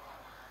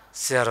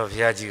ဆရာတော်ဘု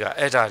ရားကြီးက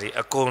အဲ့ဒါတွေ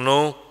အကုန်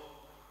လုံး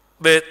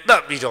ပယ်တ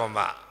တ်ပြီးတော့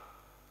မှ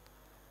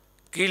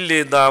ကိ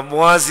လေသာ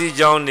ပွားစီ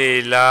ကြောင်းနေ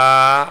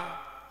လား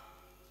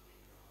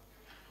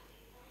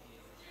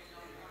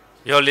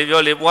ပြော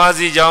လေပွား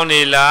စီကြောင်း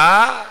နေ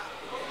လား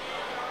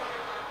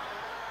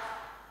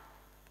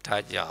ဒါ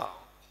ကြောင့်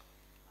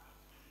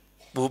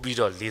ပို့ပြီး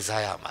တော့လေး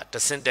စားရမှာတ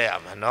ဆင့်တက်ရ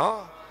မှာနော်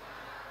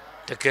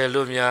တကယ်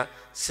လို့များ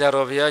ဆရာ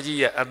တော်ဘုရားကြီး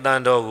ရဲ့အတန်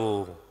တော်ကို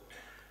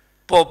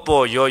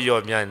ပေါ့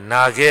ရော့များ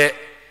နာခဲ့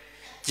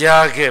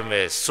ကြားခဲ့မ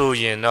ယ်ဆို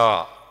ရင်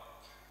တော့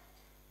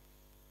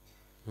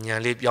ညံ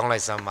လေးပြောင်းလို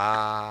က်စမ်းပါ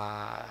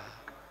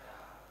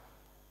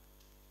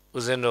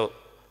Uzeno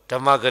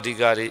Dhamma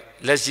Katikari,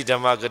 Leshi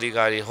Dhamma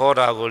Katikari,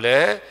 Hora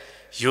Gule,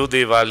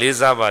 Yudeva,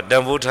 Lizaba,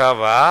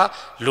 Dambutava,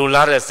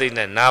 Lulare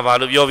Sine,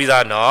 Navalu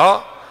Yovida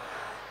no,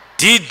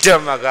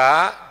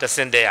 Didamaga, the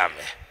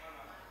Sendeame.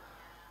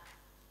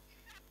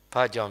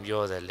 Pajam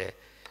Yodele,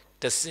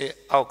 the Se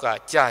Auka,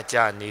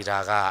 Jaja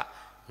Nidaga,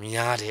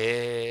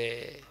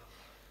 Miade,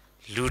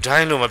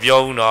 Lutainum of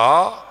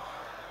Yono,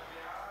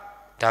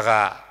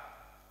 Daga.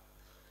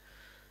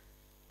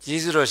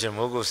 Jesus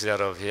Mogok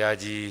of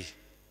Hiaji.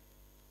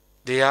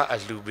 They are a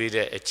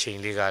lubide a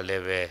chain legal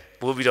leve.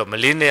 Bubido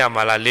Malinea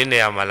Mala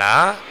Linea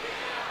Mala.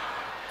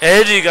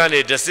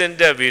 Edigani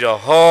descended with a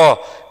ho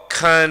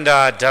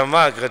Kanda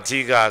Dhamma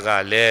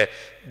Katiga le.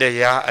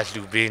 They are a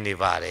lubini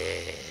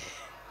vare.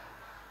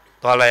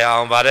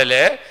 Palaya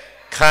Ambarele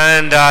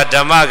Kanda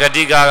Dhamma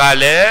Katiga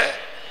le.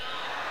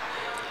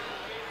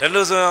 The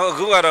Luzon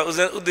Guara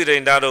Uzen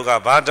Udire Dadoga,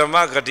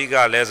 Badama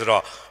Katiga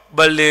lesro.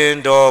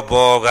 Balindo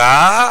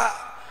Boga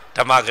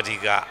Dhamma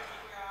Katiga.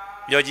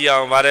 Yoji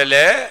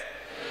Ambarele.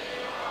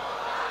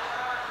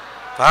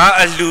 Ba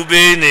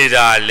alube ni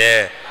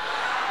dale.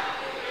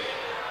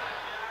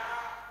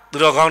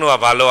 Duro kaunu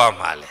abalo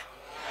amale.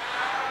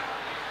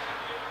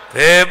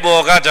 Be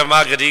boga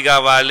Dhamma Katiga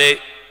vale.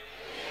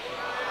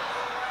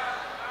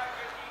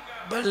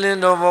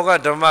 Balindo boga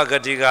Dhamma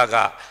Katiga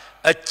ka.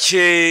 A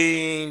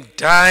chain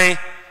time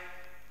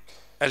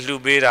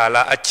alube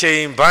dala. A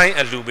chain bind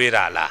alube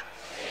dala.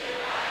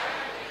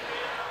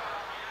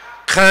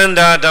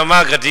 Kanda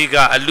Dhamma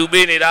Katiga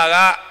alube ni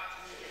daga.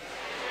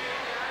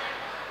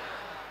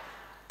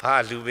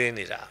 Pa lube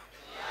ni da.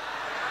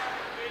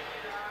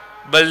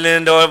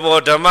 Balindo bo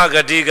Dhamma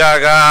Katiga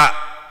ga.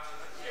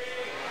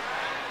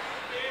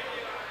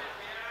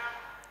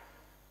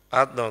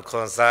 Atno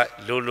konsa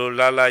lulu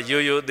lala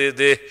yoyo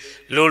de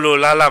lulu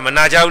lala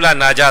manaja ula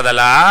naja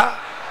dala.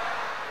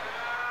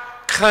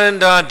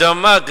 Kanda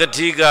Dhamma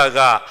Katiga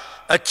ga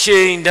a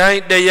chain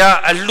dai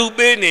daya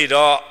alube ni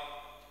do.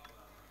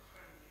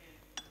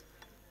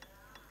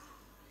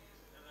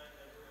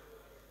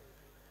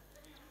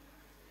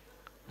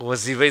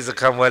 Was he ways to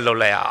come well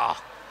lolaya?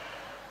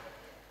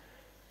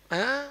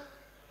 Huh?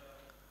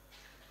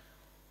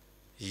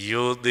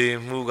 You the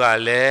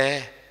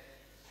Mugale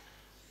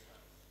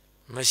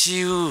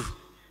Mashiu.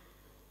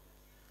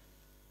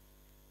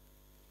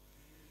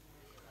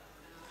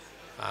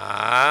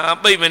 Ah,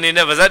 payment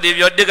never said if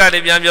you're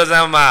digging your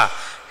Zama.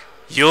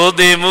 You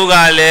the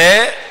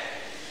Mugale.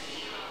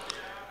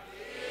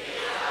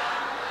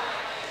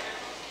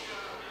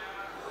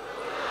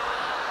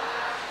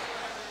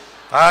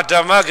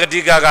 Dhamma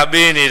Katiga ga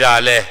bini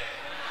dale.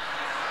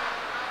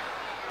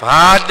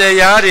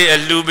 Bhadayari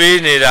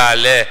alubini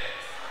dale.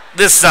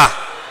 Dissa.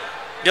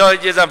 Yo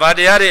jisa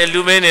bhadayari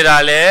alubini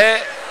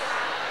dale.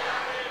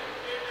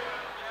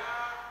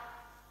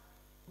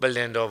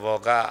 Balindo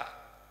boga.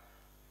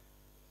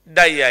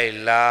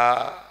 Dayai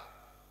la.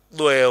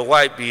 Due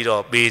white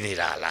biro bini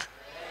dala.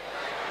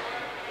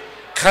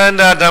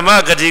 Kanda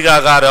Dhamma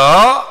Katiga ga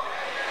do.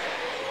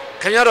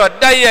 Kanyaro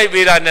dayai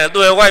bira ne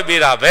due white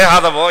bira. Beha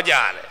the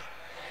bojale.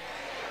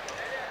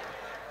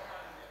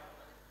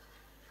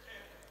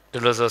 Do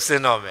lo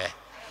sin on me.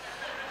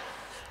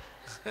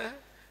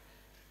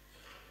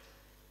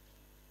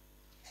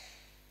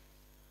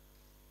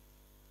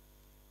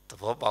 The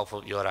Pope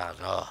of Yora,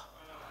 no.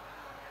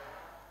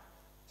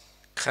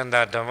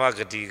 Kanda Dhamma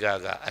Katiga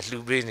ga, a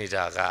lubini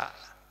daga.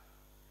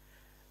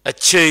 A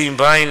chain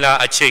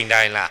bainla, a chain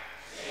dainla.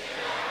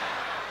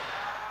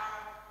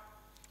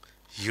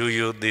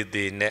 You did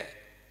the ne.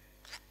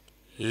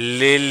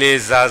 Lele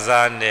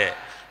Zazane.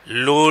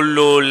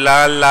 Lolo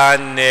Lala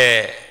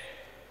ne.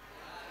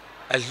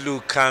 A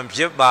lucam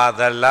jibba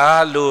the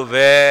la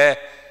lube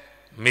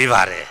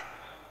mivare.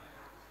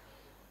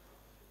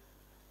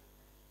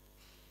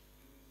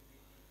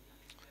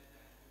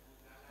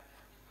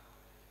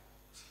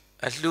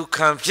 A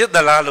lucam jib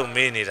the la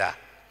luminida.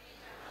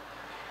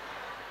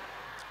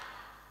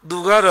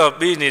 Dugaro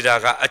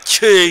binidaga, a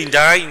chain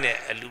dine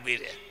a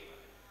lubide.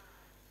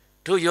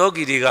 To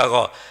yogi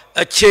digago,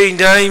 a chain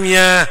dime,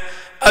 a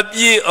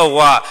ye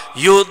awa,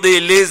 you the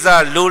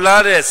laser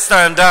lulare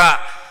standa.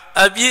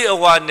 A bit of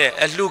one,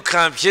 a look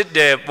camp shit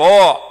there,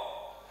 boy.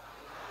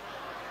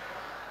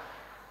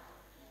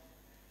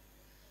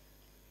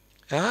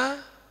 Huh?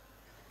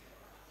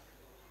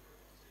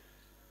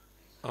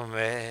 Oh,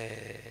 man.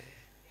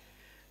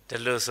 The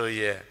Lusso,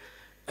 yeah.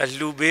 A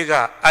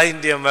Lubega, I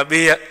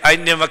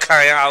never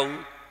carry out.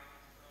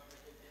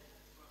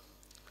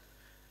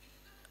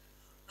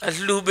 A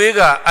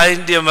Lubega, I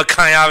never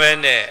carry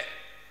out.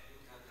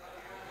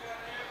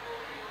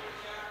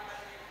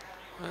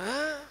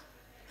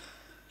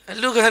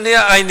 Look at here,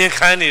 I need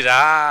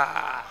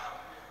Canada.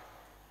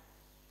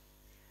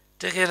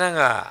 Take it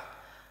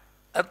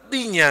a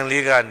thing young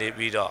liga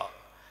nibido.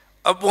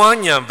 A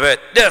one young bed,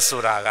 that's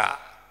what I got.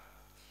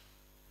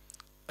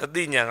 A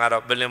thing young out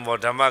of Belimbo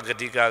Dhamma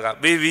Katiga,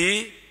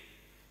 baby,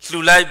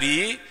 Slulai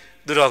be,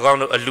 do not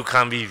go a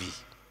Lucan baby.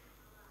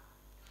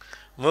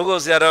 Mogok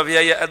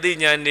Saravia, a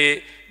thing young,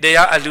 they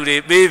are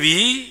a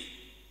baby,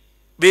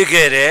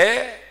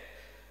 bigger,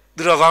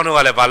 သူတော်ကောင်းတို့က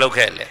လည်းဘာလုပ်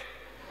ခဲ့လဲ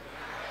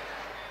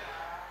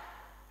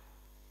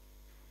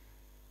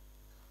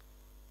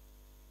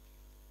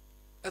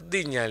အ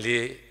သိဉာဏ်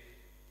လေး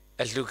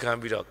အလှခံ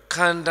ပြီးတော့ခ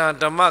န္ဓာ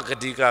ဓမ္မဂ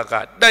တိက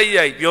တိုက်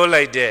ရိုက်ပြော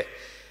လိုက်တဲ့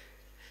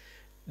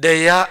တ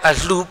ရားအ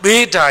လှ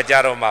ပေးတာကြ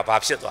တော့မှဘာ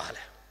ဖြစ်သွား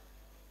လဲ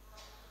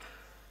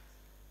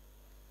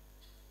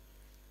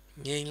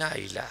ငြိမ်လာ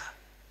၏လား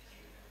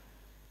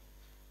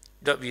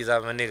တော့ပြီး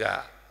သားမနစ်က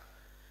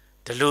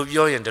ဒီလို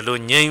ပြောရင်ဒီလို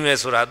ငြိမ်မယ်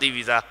ဆိုတာသိ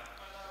ပြီးသား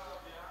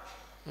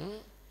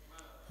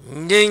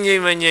ငြိ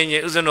မ်မငြိမ်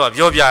ဥစဉ်တော့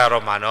ပြောပြရ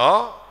တော့မှာ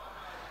နော်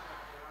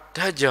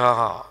ဒါကြော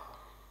င့်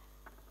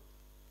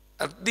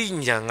အသိ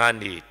ဉာဏ်က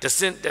နေတဆ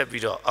င့်တက်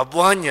ပြီးတော့အ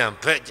ပွားဉာဏ်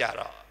ဖက်ကြ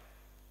တော့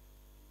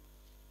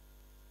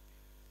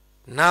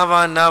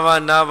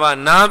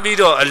နာပြီး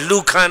တော့အလူ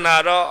ခန္ဓာ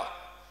တော့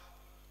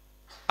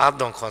အ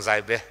သွန်ခွန်ဆို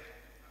င်ပဲ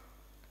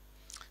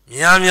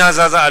များ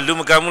စားအလူ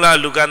မကံဘူးလား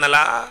အလူကံသ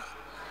လား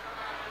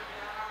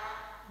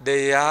တ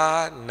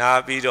ရားနာ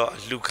ပြီးတော့အ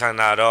လူခန္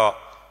ဓာတော့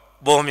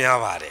ပေါ်များ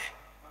ပါတယ်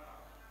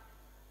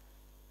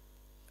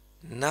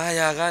နာ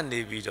ယာကနေ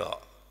ပြီးတော့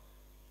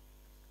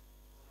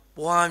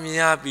ပွား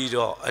များပြီး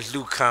တော့အ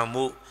လှခံ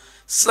မှု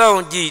စော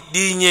င့်ကြည့်တ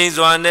ည်ငြိမ်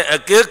စွာနဲ့အ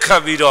ကဲခ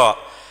တ်ပြီးတော့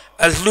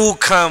အလှ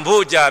ခံ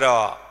ဖို့ကြ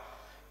တော့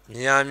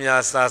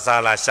များ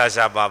စားလား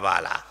ရှာပါ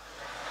လား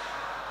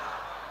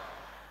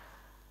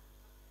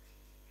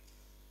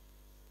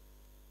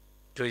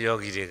တို့ယော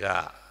ဂီတွေက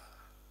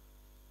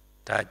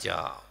ဒါ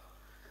ကြောင့်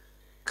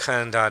ခ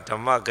န္ဓာဓ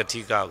မ္မဂ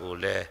တိကကို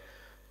လည်း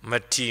မ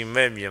ထီ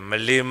မဲ့မြင်မ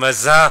လေမ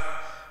စား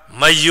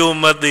မယုံ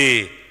မသေး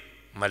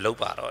မလုပ်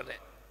ပါတော့နဲ့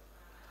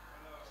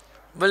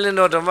ဘလင်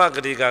တော်ဓမ္မဂ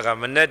တိက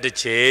မနဲ့တစ်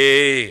ချိ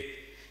န်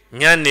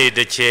ညနေတ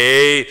စ်ချိ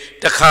န်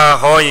တစ်ခါ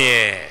ဟောရ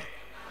င်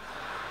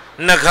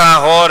နှစ်ခါ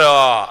ဟော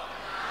တော့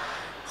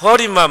ဟော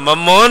ဒီမှာမ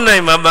မောနို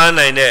င်မပန်း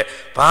နိုင်တဲ့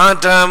ဘာ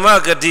ဓမ္မ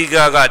ဂတိက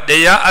တ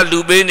ရားအလူ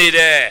ပေးနေ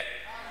တဲ့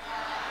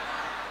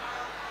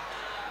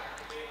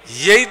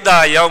ရိတ်တာ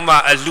ရောက်မှ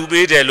အလူ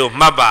ပေးတယ်လို့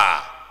မှတ်ပါ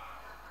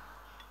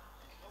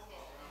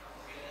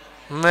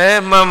မဲ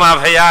မှန်ပါ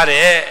ဖရာ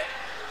တဲ့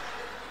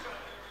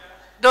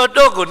တော့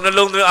ကိုနှ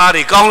လုံးသွင်းအား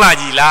တွေကောင်းလာ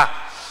ကြည်လား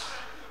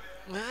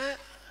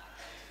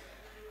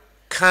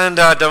ခန္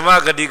ဓာဓမ္မ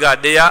ဂတိက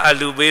တရားအ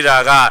လူပေးတာ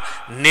က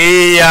နေ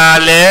ရ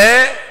လဲ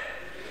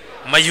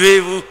မရွေ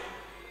ဘူး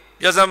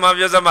ပြောစမ်းမ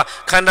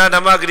ခန္ဓာဓ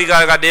မ္မဂတိက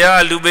တရား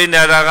အလူပေး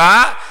နေတာက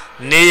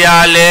နေရ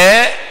လဲ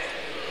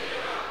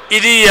ဣ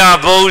ရိယာ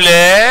ပု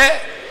လဲ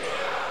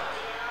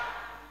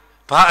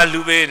ဘာအ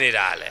လူပေးနေ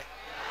တာလဲ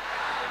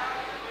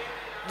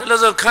ဒါ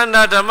လို့ဆိုခန္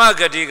ဓာဓမ္မ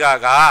ဂတိက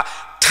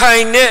ထို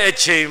င်တဲ့အ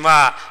ချိန်မှ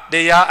တ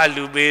ရားအ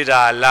လူပေး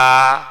တာ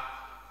လား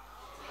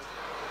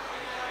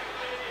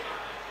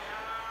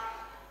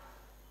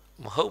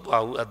မဟုတ်ပါ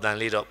ဘူးအတန်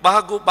လေးတော့ပါ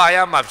ကိုပါရ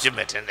မှဖြစ်မ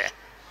ယ်ထင်တယ်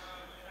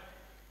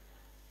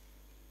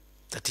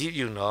တတိ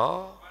ပြုနော်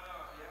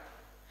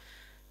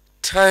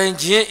ထိုင်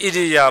ခြင်းဣ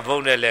ရိယာပု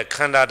နဲ့လဲခ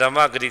န္ဓာဓမ္မ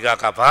ဂတိက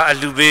ဘာအ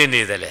လူပေး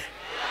နေသလဲ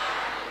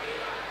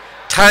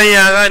ထိုင်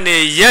ရာကနေ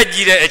ရက်ကြ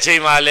ည့်တဲ့အချိ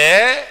န်မှလဲ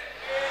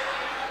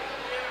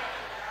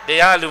တ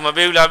ရားအလူမ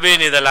ပေးဘူးလားပေး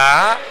နေသ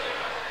လား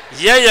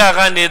ရက်ရာက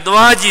နေ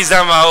သွားကြည့်စ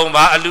မ်းမအောင်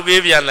ဘာအလူ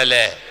ပေးပြန်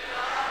လဲ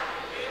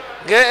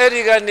ကဲအဲ့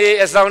ဒီကနေ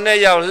အဆောင်နဲ့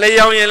ရောက်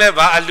လျှောင်းရင်လဲ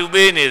ဘာအလူ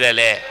ပေးနေတယ်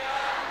လဲ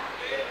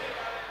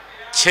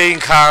ချိန်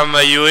ခါမ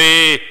ရွေ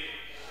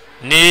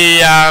နေ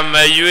ရမ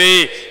ရွေ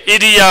ဣ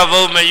ရိယာပု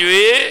မ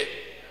ရွေ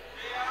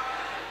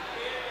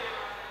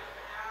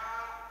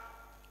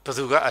ဘယ်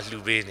သူကအလူ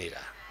ပေးနေ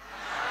တာ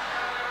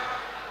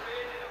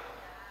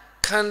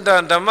ခန္ဓာ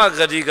ဓမ္မဂ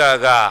တိက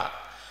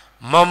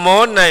မ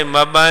မောနိုင်မ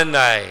ပန်း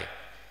နိုင်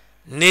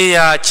နေရ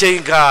ချိ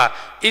န်ခါ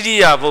ဣရိ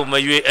ယာပုမ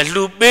ရွေအ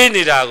လူပေး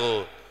နေတာကို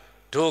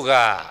တို့က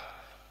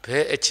ဘ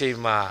ယ်အချိန်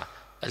မှ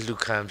အလူ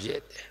ခံပြ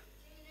ည့်တယ်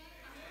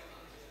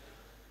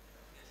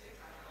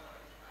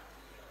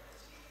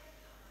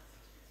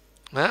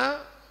ဟမ်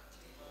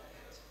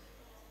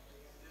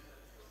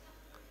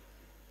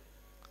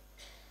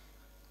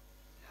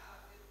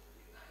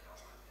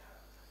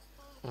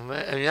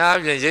အများ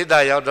ပြင်ရိတ်တာ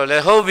ရောက်တော့လဲ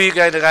ဟုတ်ပြီ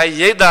ကြိုင်တခါ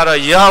ရိတ်တာ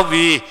တော့ရောက်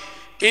ပြီ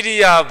ဣရိ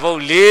ယာပု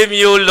၄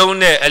မျိုးလုံး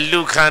နဲ့အ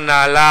လူခန္ဓာ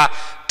လား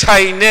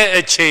ထိုင်တဲ့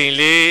အချိန်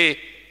လေး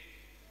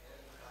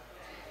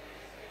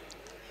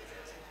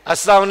အ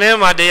ဆောင်ထဲ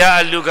မှာတရား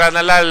အလူခန္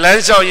ဓာလားလ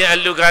မ်းလျှောက်ရင်အ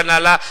လူခန္ဓာ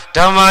လားဓ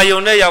မ္မာယုံ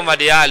နဲ့ရောက်မှ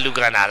တရားအလူခ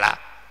န္ဓာလား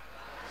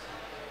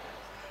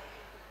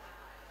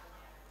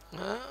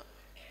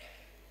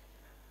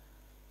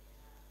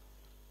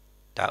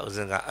ဒါဥစ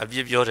ဉ်ကအပြ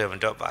စ်ပြောတယ်မ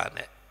တော့ပါ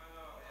နဲ့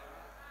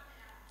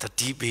တ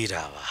တိပေး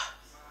တာပါ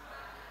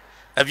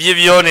အပြစ်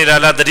ပြောနေတာ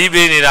လားတတိ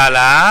ပေးနေတာ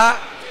လား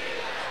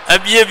အ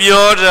ပြစ်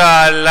ပြောတာ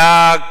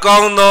လားကော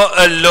င်းသော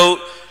အလုပ်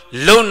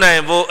လုပ်နို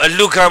င်ဖို့အ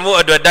လူခံဖို့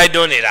အတွက်တိုက်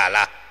တွန်းနေတာ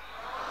လား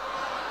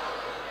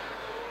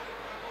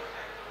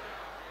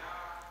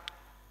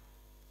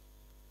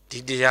ဒီ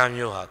တရား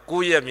မျိုးဟာ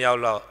9ရက်မြောက်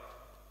လောက်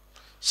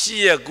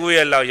10ရက်9ရ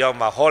က်လောက်ရောက်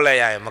မှဟောလိုက်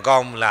ရရင်မကော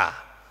င်းဘူးလား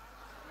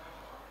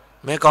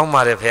မဲကောင်း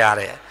ပါတယ်ဖေရ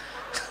တယ်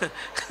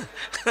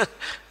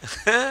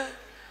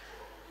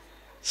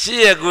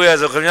10ရက်9ရက်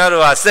ဆိုခင်ဗျား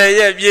တို့က10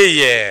ရက်ပြည့်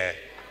ရဲ့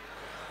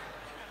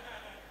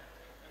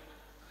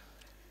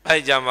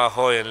ai jama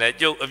hoy le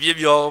juk a bit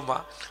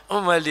yoma.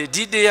 Oh my lady,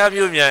 did they have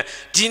you man?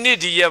 Didn't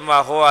the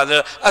yama hoa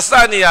the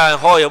Asania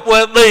hoy,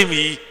 well,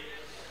 baby.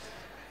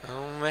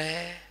 Oh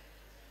man.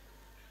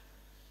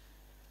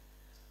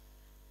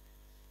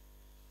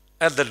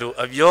 At the look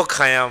of your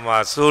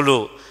Kayama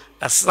solo,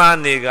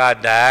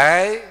 Asaniga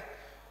die.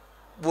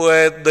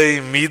 Where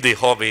they meet the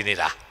hobby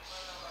nila.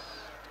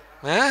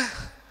 Huh?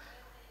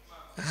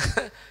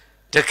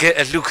 Take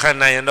a look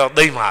at I know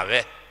they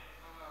mave.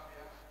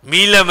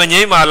 Mila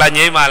Mala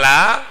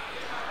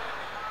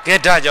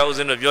get a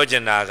thousand of your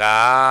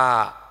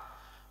Janaga.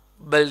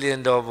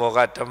 Billion of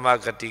Bogata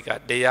Magatica,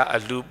 they are a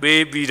loop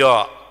baby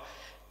dog.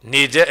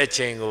 Need a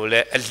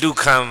changole, a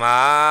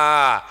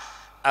lucama,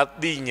 a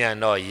pinya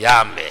no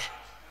yame.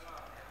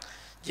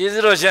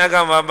 Jesus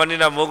Shagama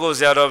Banina Mogok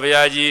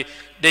Zaraviaji.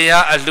 They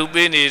are a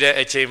lubini,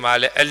 a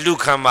chemale, a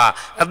lucama,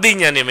 a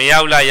binyani,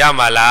 meaula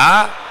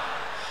yamala.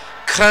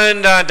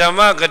 Kanda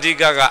Dhamma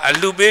a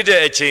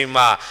lubide a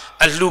chema,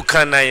 a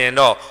lucana,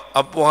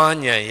 a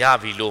poanya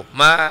yavilu,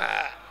 ma.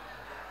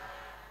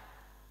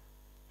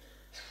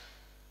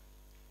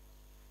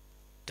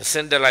 The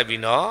center like we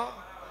know,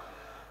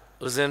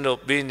 Uzendo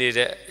bini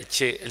a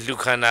che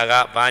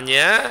lucanaga,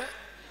 banya.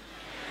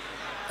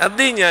 A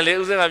binyale,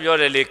 Uzana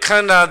Yorele,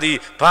 Kanda the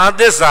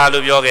Padesa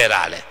of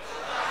Yogerale.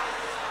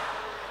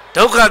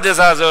 Doka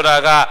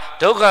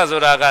Doka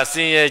Zoraga,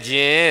 Senior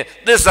Jin,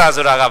 this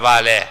Azuraga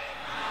Vale.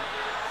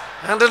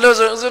 And the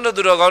Lozano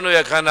Duragano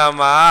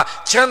Yakanama,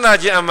 Chana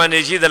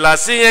Jamanishi, the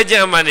last Senior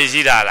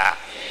Jamanishidala.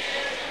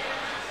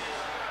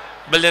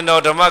 Beleno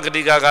Dhamma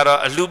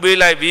Lubi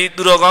like B,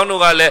 Duragano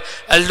Vale,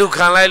 a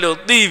Lucanalo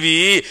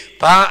TV,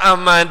 Pa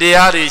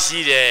Amandiari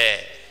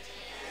Shide.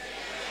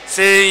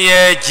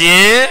 Senior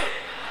Jin,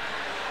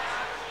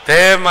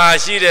 Pema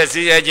Shide,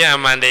 Senior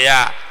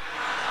Jamandea.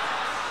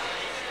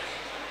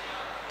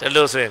 The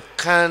Loswin,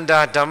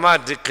 Kanda Dhamma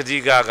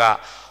Kadigaga,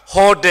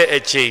 Hode a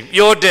chain,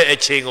 Yode a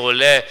chain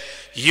ole,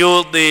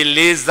 you the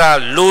Liza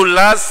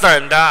Lula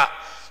Sanda,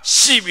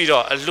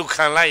 Shibiro, a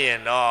Lucan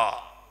lion, no.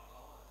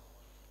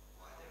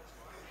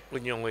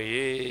 When you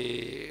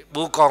way,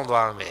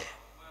 Bukongwame,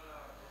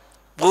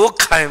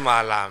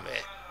 Bukaima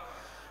lame,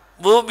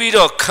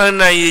 Bubido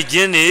Kana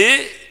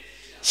Yini,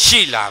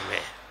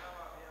 Shilame.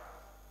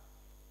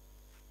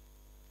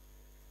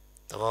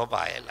 The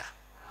Bobaela.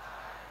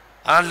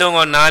 Along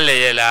on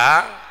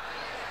Nalayela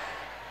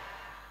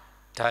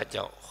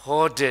Tajo,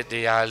 Hode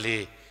de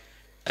Ali,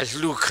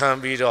 as Lucan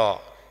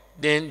Bido,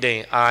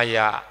 Dending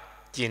Aya,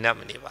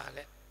 Ginamini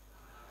Vale.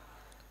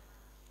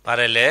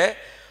 Parale,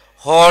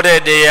 Hode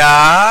de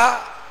A,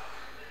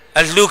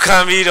 as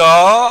Lucan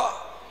Bido,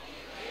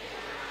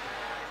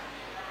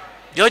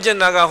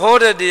 Jojanaga,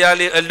 Hode de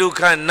Ali, a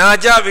Lucan,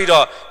 Naja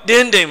Bido,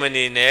 Dending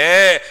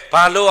Manine,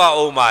 Paloa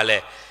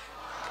Omale.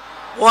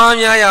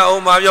 Wanya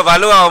Oma, your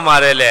Paloa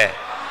Omarele.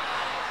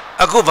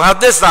 Aku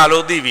bhate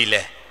salo di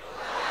bile.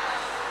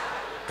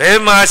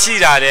 Bema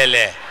shira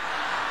dele.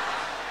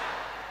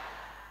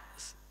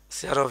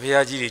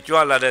 Siarovia ji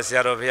chwala de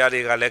siarovia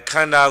ri ga le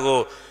khanda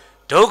ko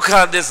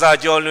dukha thissa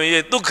jaw lwin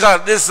ye dukha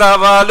thissa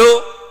ba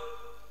lo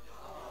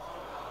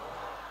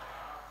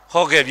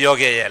ho ke pyo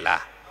ke ye la.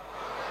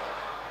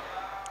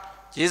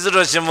 Jesus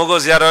ro shin Mogok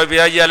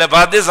siarovia ji le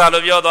bha thissa lo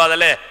pyo twa de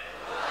le.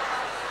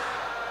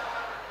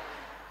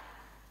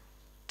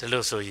 De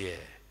lo so ye.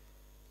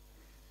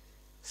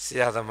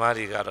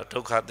 Siadamari got a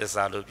Doka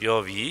Desalu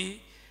Yovi,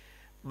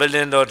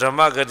 Belendo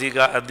Dhamma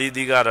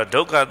Adidi got a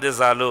Doka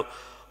Desalu,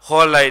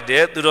 Hall like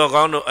that,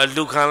 Durogano, a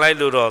Lucan like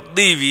Luro,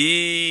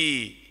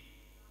 DB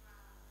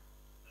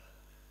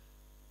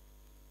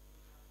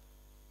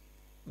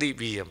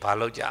and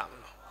Palojam.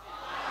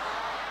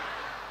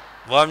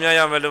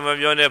 Wamya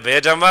Melumavione,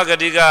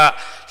 Betamagadiga,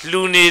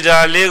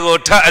 Lunida, Lego,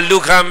 Ta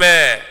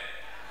Lucame,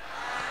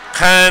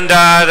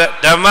 Kanda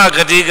Dhamma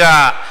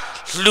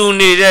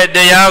Lunida,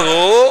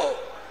 Deago.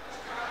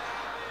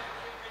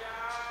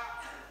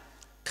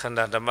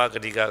 Kanda Dhamma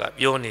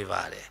Yoni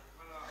Vale.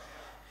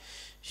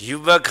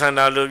 Yuba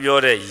Kanalu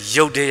Yore,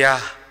 Yodea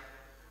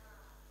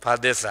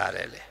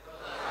Padesarele.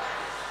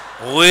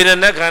 We the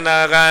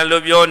Nakana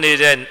Lubioni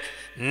then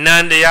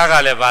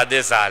Nandiagale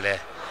Padesale.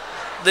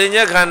 The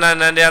Yakana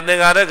Nandia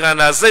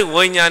Negana say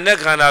when ya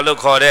Nekana look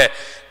hore,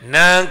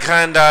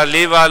 Nankanda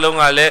Liva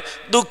Lungale,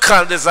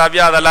 Duka de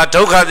Sabia, la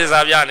Toka de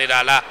Sabiani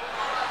Dala.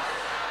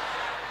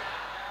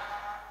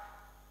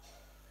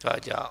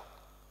 Taja.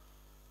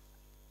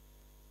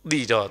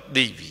 Dido,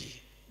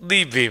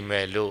 Dibi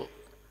Melo,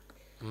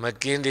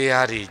 Makindi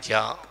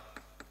Arija.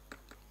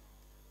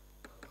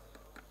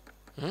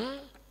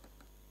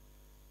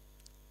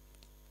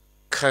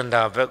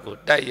 Kanda Beku,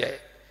 Daye,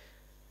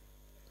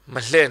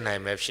 Malena,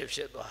 Mepship,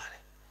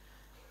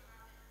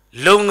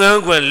 Lunga,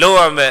 when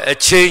lower me, a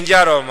change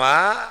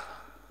aroma.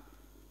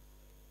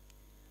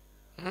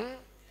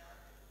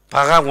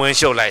 Paga when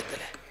show like that.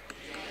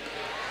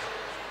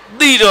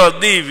 Dido,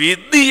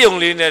 the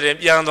only net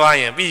young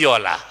Dwayne,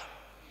 Biola.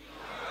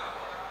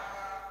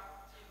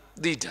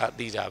 Dita,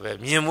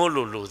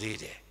 Miemolo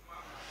Ludide.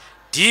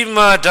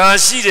 Dima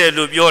Dansi de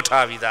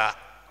Lubiota Vida.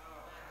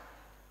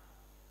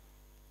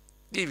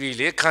 တိပြီ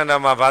လေခန္ဓာ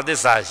မှာဘာသစ္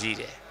စာရှိ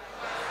တယ်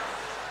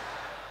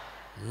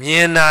မြ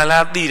င်တာ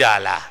လားသိတာ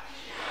လား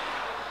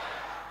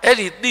အဲ့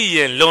ဒီသိရ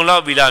င်လုံလော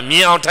က်ပြီလားမြ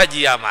င်အောင်ထပ်ကြ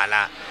ည့်ရမှာ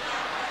လား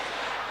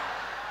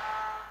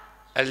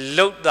အ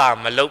လုတ်တာ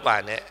မလုတ်ပါ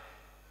နဲ့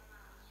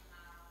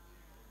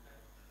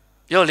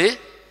ပြောလေ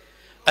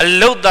အ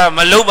လုတ်တာမ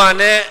လုတ်ပါ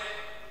နဲ့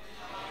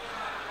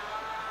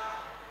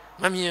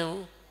မမြင်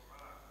ဘူး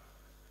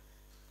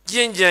ကျ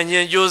င့်ကြံခြ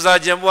င်းကြိုးစား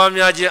ခြင်းပွား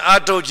များခြင်း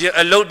အားထုတ်ခြင်း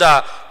အလုတ်တာ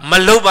မ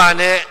လုတ်ပါ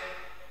နဲ့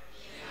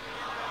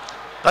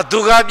ဘသူ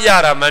ကပြ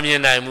တာမမြ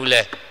င်နိုင်ဘူး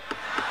လဲ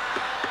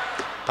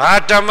ဘာ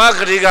ဓမ္မဂ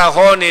ရိက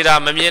ဟောနေတာ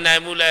မမြင်နို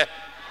င်ဘူးလဲ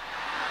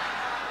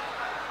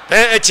ဘ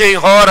ယ်အချိန်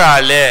ဟောတာ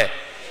လဲ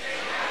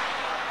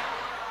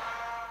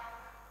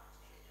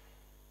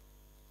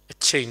အ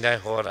ချိန်တို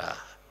င်းဟောတာ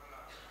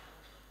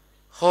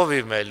ဟောပြီ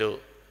မယ်လို့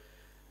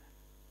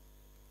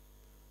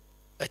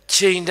အ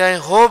ချိန်တို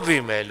င်းဟောပြီ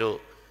မယ်လို့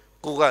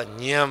ကိုက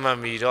ညံမ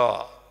မီတော့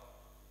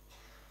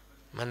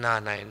မနာ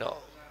နိုင်တော့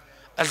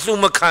အလှ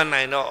မခံ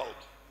နိုင်တော့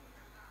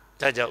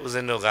ဒါကြောင့်ဦးဇ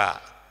င်းတို့က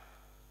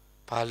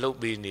ဘာလုပ်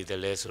ပြီးနေတ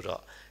ယ်လဲဆို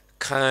တော့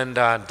ခန္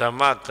ဓာဓမ္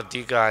မက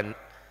တိက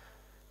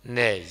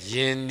နဲ့ယ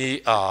ဉ်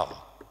နီးအောင်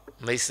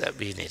မိတ်ဆက်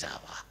ပြီးနေတာ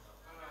ပါ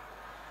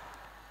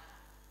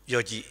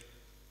ပြောကြည့်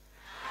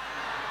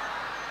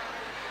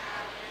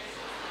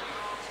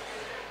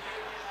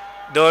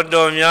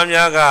တော်များ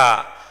များက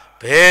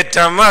ဘယ်ဓ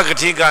မ္မက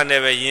တိက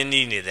နဲ့ပဲယဉ်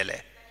နီးနေတယ်လဲ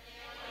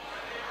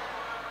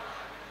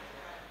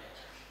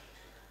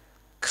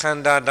ခန္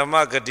ဓာဓမ္မ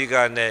ကတိက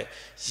နဲ့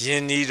ယ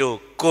ဉ်နီးတို့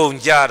ကုန်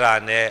ကြတာ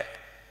နဲ့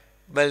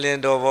ပလင်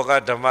တော်ဘောက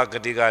ဓမ္မက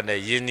တိကနဲ့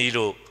ယဉ်နီး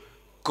တို့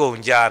ကုန်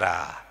ကြတာ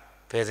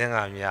ဘယ်စင်းက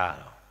များ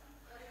တော့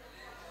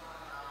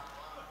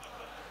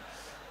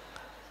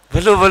ဘ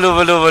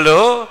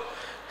လို့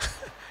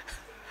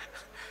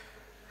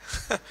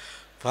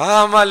ဘာ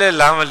မှလည်း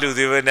လာမလူ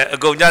သေးပဲနဲ့အ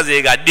ကုန်ကြစေ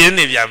ကတင်း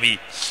နေပြန်ပြီ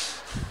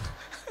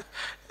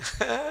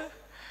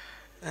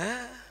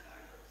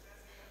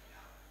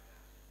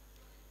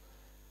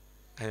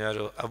ခင်ဗျား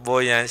တို့အ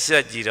ပေါ်ယံရှ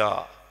က်ကြည့်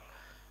တော့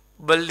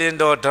ပလင်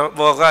တော်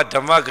ဘောကဓ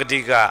မ္မကတိ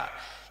က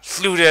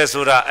လှူတယ်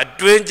ဆိုတာအ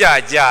တွင်းကြ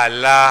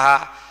လား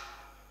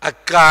အ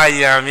ကာ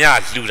ယံမြ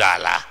လှူတာ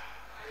လား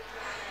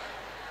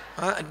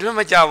အတွင်း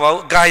မကြပါ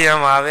ဘူးအကာယံ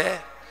ပါပဲ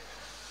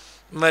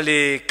မ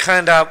လီခ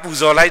န္ဓာပူ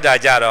ဇော်လိုက်တာ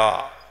ကြတော့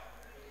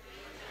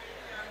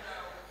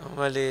မ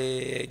လီ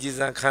ကြည်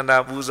စံခန္ဓာ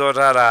ပူဇော်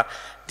ထားတာ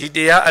ဒီတ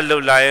ရားအလု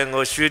တ်လာရင်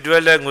ကိုရွှေတွဲ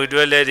လဲငွေ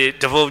တွဲလဲတွေ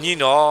တပုံကြီး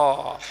နော်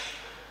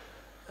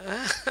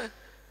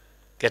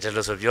ကဲတယ်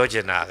လို့ဆိုပြောချ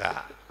င်တာက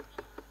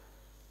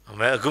အ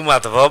မေအခုမှ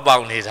သဘောပေါ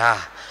က်နေတာ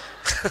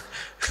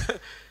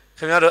ခ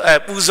င်ဗျားတို့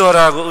ပူဇော်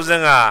တာကိုဦးစ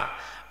င်းက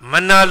မ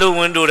နာလို့ဝ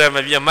င်တို့တယ်မ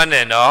ပြတ်မှတ်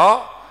နဲ့နော်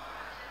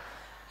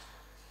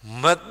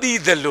မသိ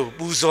သလို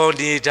ပူဇော်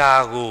နေတာ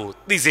ကို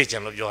သိစေချ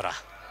င်လို့ပြောတာ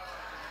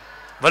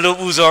ဘလို့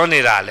ပူဇော်နေ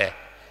တာလဲ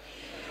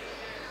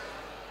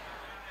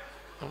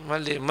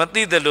မ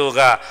သိသလိုက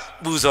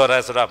ပူဇော်တာ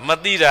ဆိုတော့မ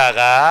သိတာ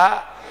က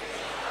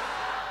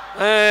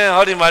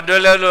ဟောဒီမှာတွဲ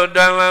လဲလို့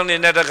တွန်းလန်းနေ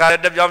တဲ့တခါ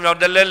တပြောင်ပြောင်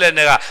တလဲလဲ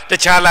နဲ့ကတ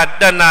ခြားလား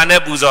တဏ္ဍာ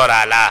နဲ့ပူဇော်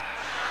တာလား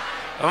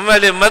မ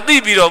လေးမသိ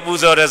ပြီးတော့ပူ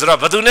ဇော်တယ်ဆိုတော့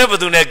ဘသူနဲ့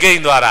ဂိ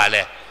မ်းသွားတာ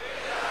လဲ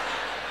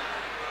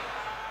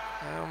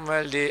မ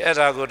လေးအဲ့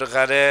ဒါကိုတ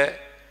ခါတည်း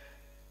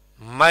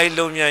မိုက်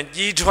လုံးမြန်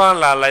ကြီးထွား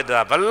လာလိုက်တာ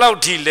ဘလောက်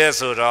ထိလဲ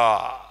ဆိုတော့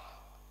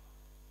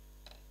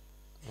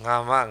ငါ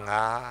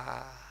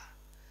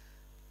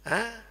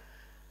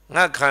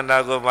ငါခန္ဓာ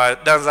ကိုယ်မှာ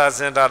တန်ဆာစ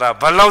င်တာ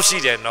ဘလောက်ရှိ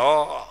တယ်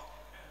နော်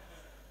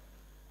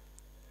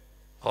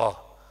ဟော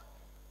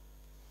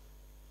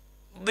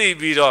သိ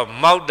ပြီးတော့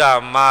မောက်တာ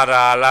မာ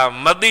တာလား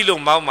မသိ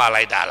လို့မောက်မာ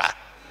လိုက်တာလား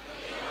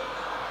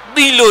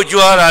သိလို့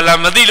ကြွားတာလား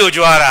မသိလို့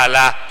ကြွားတာ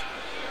လား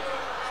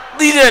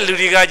သိတဲ့လူ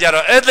တွေကကြ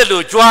တော့အဲ့ဒါ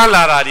လို့ကြွား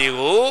လာတာတွေ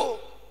ကို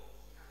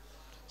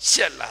ရှ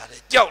က်လာတ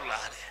ယ်ကြောက်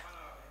လာတယ်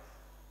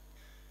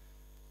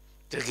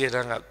တကယ်တ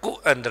မ်းကကိုယ်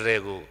အန္တရာ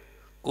ယ်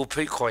ကို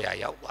ဖိတ်ခေါ်ရ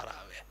ရောက်သွားတာ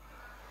ပဲ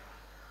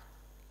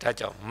ဒါ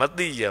ကြောင့်မ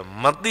သိရ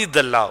မသိသ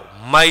လောက်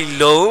မိုက်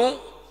လုံး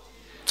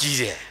ကြီး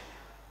တယ်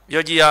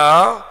ပြောကြည့်အော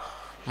င်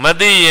မ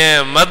သိရင်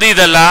မသိ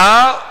သ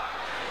လား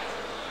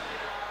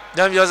ပြ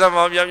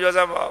န်ပြောစ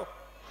မ်းပါဦး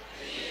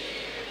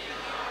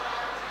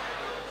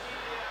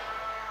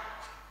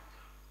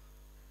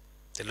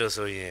ဒီလို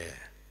ဆိုရင်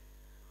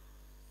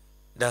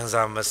တန်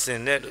ဆာမစင်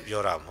နဲ့လို့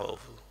ပြောတာမဟုတ်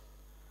ဘူး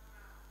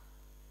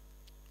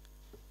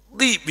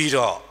သိပြီး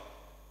တော့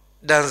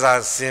တန်ဆာ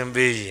စင်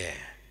ပေးရင်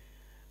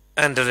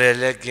အန္တရာယ်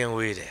လည်းကင်း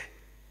ဝေးတယ်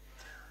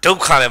ဒု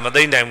က္ခလည်းမ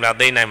သိနိုင်ဘူးလား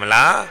သိနိုင်မ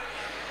လား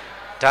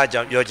ဒါ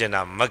ကြောင့်ပြောချင်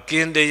တာမက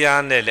င်းတ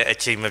ရားနဲ့လည်းအ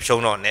ချိန်မ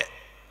ဖြုံးတော့နဲ့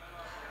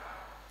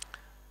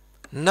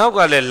နောက်က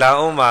လည်းလာ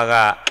အောင်မှာက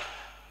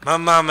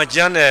မကြ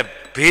မ်းတဲ့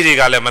ဘေးတွေ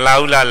ကလည်းမလာ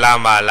ဘူးလားလာ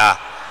မှာလား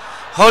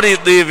ဟောဒီ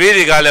သေဘေး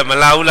တွေကလည်းမ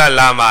လာဘူးလား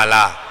လာမှာ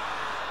လား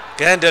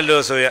ကဲတယ်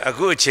လို့ဆိုရင်အ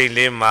ခုအချိန်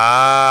လေးမှာ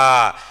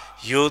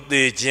ရိုး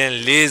သေးခြင်း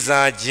လေး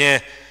စားခြင်း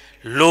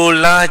လို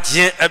လားခြ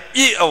င်းအပြ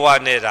ည့်အဝ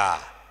နဲ့တာ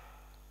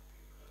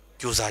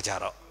ကြိုးစားကြ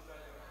တော့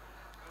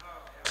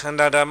ခန္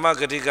ဓာဓမ္မ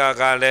ကတိက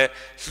ကလည်း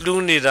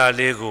လှူးနေတာ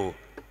လေးကို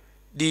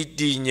တ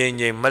ည်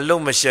ငြိမ်မလုံ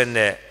မရှက်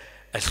နဲ့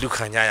အလှ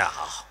ခံကြရ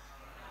အောင်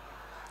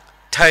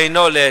ထိုင်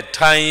တော့လေ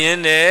ထိုင်ရ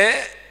င်းနဲ့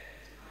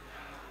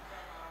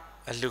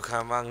အလူခံ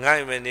မှာငို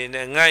က်မနေ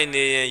နဲ့ငိုက်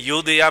နေရင်ယူ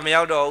တရားမ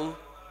ရောက်တော့ဘူး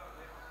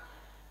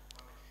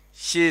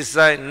ရှေ့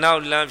ဆိုင်နော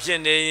က်လမ်းဖြစ်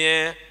နေရ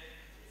င်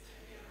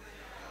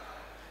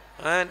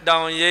တော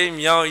င်ရိပ်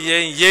မြောက်ရိ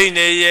ပ်ရိပ်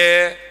နေ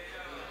ရဲ့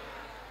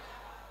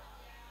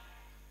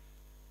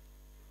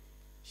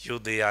ယူ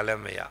တရားလ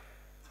ည်းမရ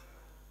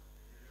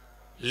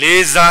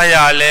လေးစားရ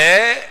လဲ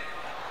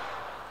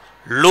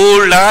လို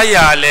လားရ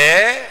လဲ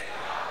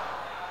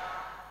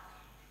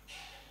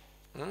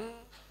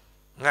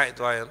ငိုက်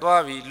သွားရင်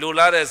သွားပြီလို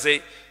လားတဲ့စိ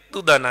တ်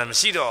သူ့တဏ္ဍာမ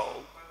ရှိတော့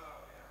ဘူး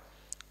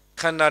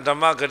ခန္ဓာဓမ္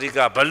မဂတိက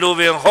ဘလို့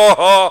ပင်ဟော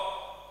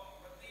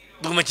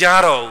သူမကြား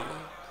တော့ဘူး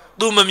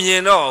သူမမြ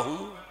င်တော့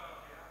ဘူး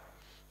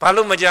ဘာ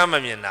လို့မကြားမ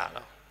မြင်တာ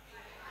တော့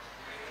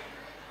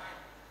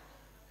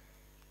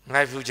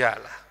ငိုက်ဖူးကြ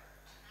လား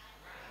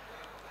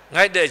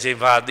ငိုက်တဲ့အချိန်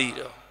ဘာသိ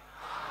တော့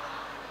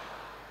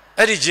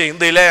အဲ့ဒီချိန်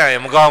သိလိုက်ရရ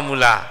င်မကောင်းဘူး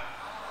လား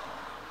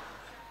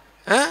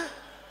ဟမ်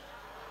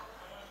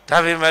ဒါ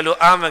ပေမဲ့လို့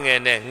အာမငယ်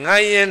နဲ့ငို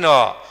င်းရင်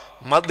တော့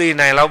မသိ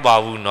နိုင်တော့ပါ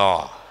ဘူး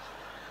နော်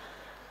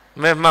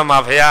မဲမှတ်မှာ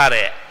ဖရား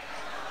တဲ့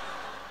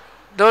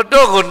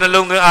တို့ကိုနှ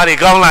လုံးသွင်းအားတွေ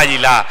ကောင်းလာ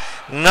ကြီးလား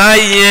ငို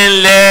င်းရင်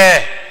လေ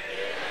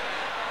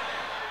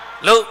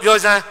လို့ပြော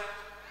စမ်း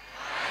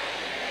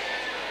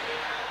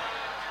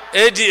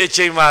အဲ့ဒီအ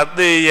ချိန်မှာ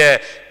သေရဲ့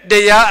တ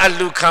ရားအ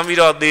လူခံပြီး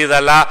တော့သေသ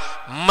လား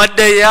မ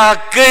တရား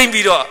ကိမ့်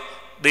ပြီးတော့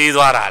သေ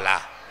သွားတာ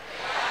လား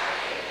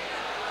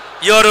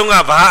ရောတော့က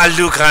ဘာအ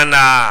လူခံ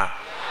တာ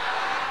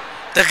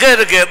တကယ်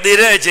သေ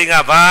တဲ့အချိန်က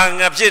ဘာ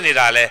ငါဖြစ်နေ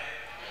တာလဲ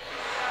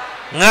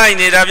ငိုက်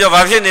နေတာပြော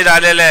ဘာဖြစ်နေတာ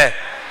လဲ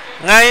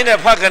ငိုင်းနဲ့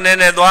ဖတ်ကနေ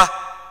နဲ့သွား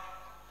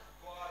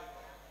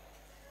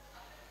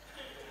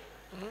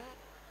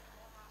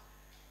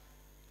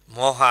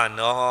မောဟ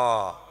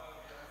နော်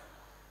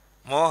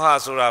မောဟ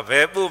ဆိုတာဘ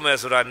ယ်ပို့မယ်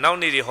ဆိုတာနောက်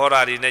နေ့တွေဟောတာ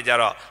တွေနဲ့ကြ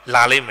တော့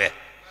လာလိမ့်မယ်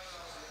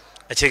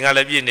အချိန်ကလ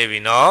ည်းပြည့်နေပြီ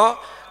နော်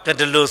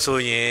တလို့ဆို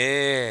ရ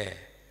င်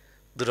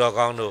သူတော်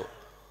ကောင်းတို့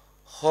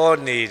ဟော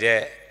နေ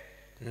တဲ့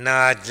နာ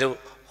လို့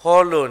ဟော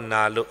လို့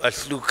နာလို့အ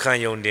လှခံ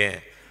ယုံတင်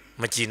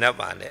မကြည်နပ်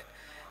ပါနဲ့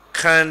ခ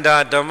န္ဓာ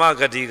ဓမ္မ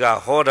ဂတိက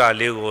ဟောတာ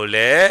လေးကိုလ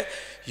ည်း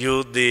ယူ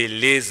သည်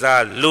လေး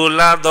စားလို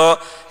လားသော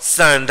စ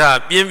န္ဒ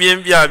ပြင်းပြ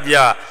င်းပြပြ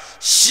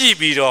ရှိ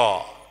ပြီးတော့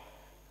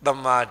သ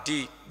မာဓိ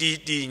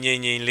တည်ငြိ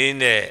မ်လေး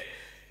နဲ့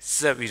ဆ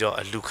က်ပြီးတော့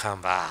အလှခံ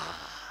ပါ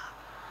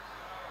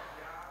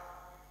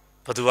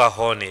ဘသူက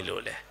ဟောနေ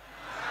လို့လဲ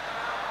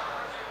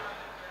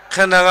ခ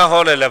န္ဓာက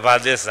ဟောတယ်လည်းဘာ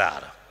သစ္စာ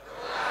တော့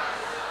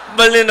ပ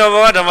လင်တော်ဘ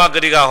ဝဓမ္မဂ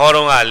တိကဟော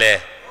တော့ကလ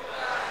ည်း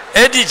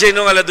အဲ့ဒီချိန်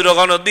တော့ကလည်းသူတော်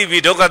ကောင်းတို့သိပြီ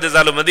ဒုက္ခသစ္စာ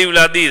လို့မသိဘူး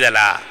လားသိသ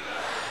လား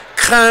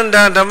ခန္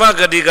ဓာဓမ္မ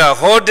ဂတိက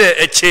ဟောတဲ့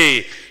အချိန်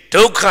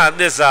ဒုက္ခ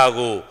သစ္စာ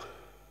ကို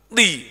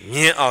သိမြ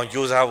င်အောင်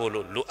ကြိုးစားဖို့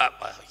လို့လိုအပ်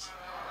ပါ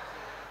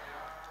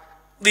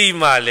သိ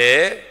မှလ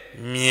ည်း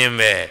မြင်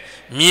မယ်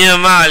မြင်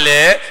မှလ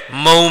ည်း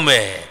မုန်းမ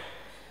ယ်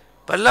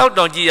ဘလောက်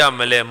တောင်ကြည့်ရမ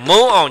လဲမု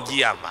န်းအောင်ကြ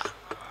ည့်ရမှာ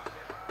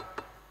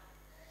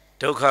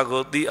ဒုက္ခ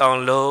ကိုသိအောင်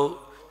လုပ်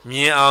မြ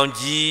င်အောင်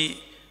ကြည့်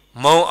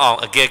မုန်းအောင်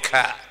အကဲခ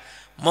တ်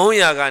မုန်း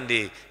ရက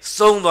နေ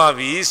ဆုံးသွား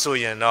ပြီဆို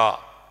ရင်တော့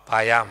ဘာ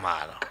ရမှာ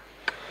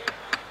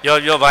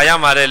တော့ပြောဘာရ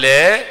မှာလဲလေ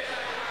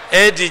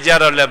အဲ့ဒီကြ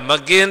တော့လေမ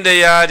ကင်းတ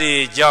ရားတွေ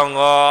ကြောင့်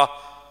ကော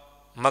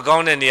မကော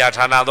င်းတဲ့နေရာ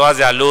ဌာနသွားစ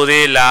ရာလို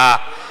သေးလား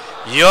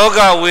ယောဂ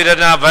ဝေဒ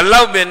နာဘ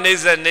လောက်ပင်နှိ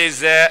မ့်ဆ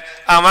က်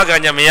အာမခံ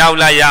ချက်မရောက်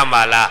လားရ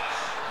မှာလား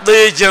သေ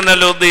ချင်တယ်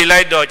လို့သေ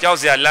လိုက်တော့ကြောက်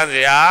စရာလန့်စ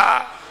ရာ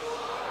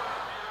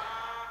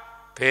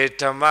ဖေ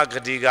ဓမ္မဂ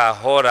တိက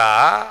ဟောတာ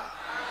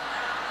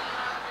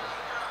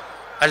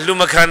အလှ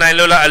မခံနိုင်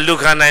လို့လားအလှ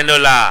ခံနိုင်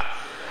လို့လား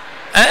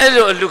အဲ့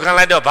လိုအလှခံ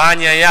လိုက်တော့ဘာ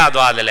ညာရ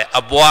သွားတယ်လဲ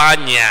အပွား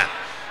ညာ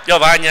ပြော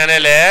ဘာညာ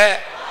နဲ့လဲ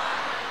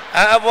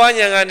အပွား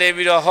ညာကနေ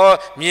ပြီးတော့ဟော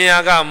မြင်ရ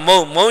က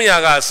မုံရ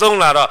ကဆုံး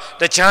လာတော့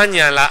တခြား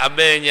ညာလားအ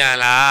ပေညာ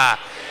လား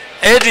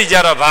အဲ့ဒီကြ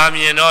တော့ဘာ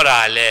မြင်တော့တာ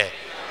လဲ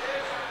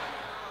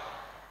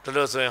ဒါ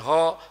လို့ဆိုရင်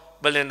ဟော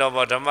ပလင်တော်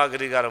ဘောဓမ္မဂ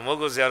ရိကတော့မိုး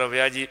ကုတ်ဆရာတော်ဘု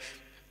ရားကြီး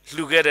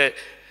လှူခဲ့တဲ့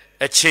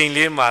အချိန်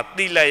လေးမှာ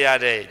သိလိုက်ရ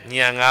တဲ့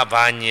ဉာဏ်က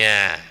ဘာဉာ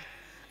ဏ်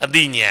အ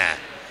သိဉာဏ်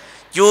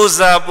ကြိုး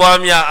စားပွား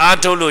များအား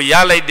ထုတ်လို့ရ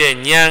လိုက်တဲ့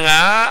ဉာဏ်က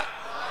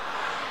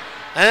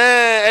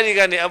အဲ့ဒီက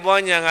နေအ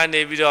ပွားဉာဏ်က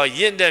နေပြီးတော့ရ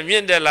င့်တဲ့မြ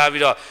င့်တဲ့လာ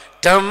ပြီးတော့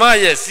ဓမ္မ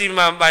ရဲ့စီ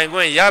မံပိုင်ခွ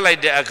င့်ရလိုက်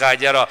တဲ့အခါ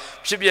ကျတော့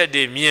ဖြစ်ပျက်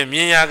တွေမြ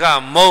င်ရက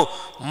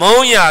မုံ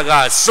ရက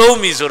စိုး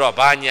ပြီဆိုတော့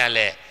ဘာဉာဏ်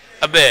လဲ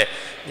အပဲ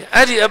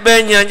အဲ့ဒီအပဲ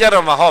ဉာဏ်ကြ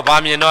တော့မှဟောဘာ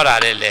မြင်တော့တာ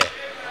လဲ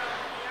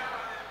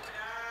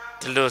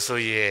ဒီလို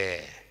ဆိုရဲ့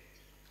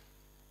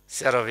ဆ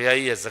ရာတော်ဘုရား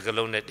ကြီးရဲ့စကား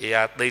လုံးနဲ့တ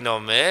ရားသိ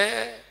တော့မယ်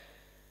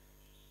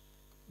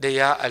တ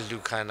ရားအလူ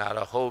ခန္ဓာ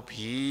တော့ဟုတ်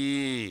ပြီ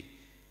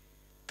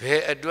ဘ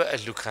ယ်အတွက်အ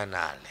လူခန္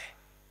ဓာလဲ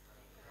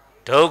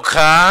ဒုက္ခ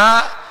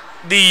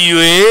သိ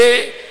၍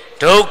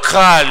ဒုက္ခ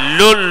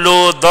လွတ်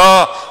လိုသော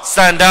စ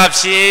န္ဒ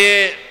ဖြ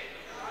င့်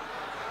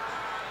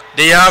တ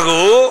ရား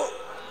ကို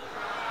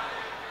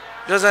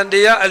ပြောစံတ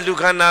ရားအလူ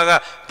ခန္ဓာက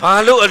ဘာ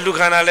လို့အလူခ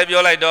န္ဓာလဲ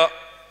ပြောလိုက်တော့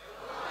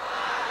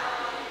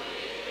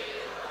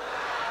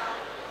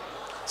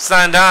စ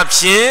န္ဒ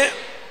ဖြင့်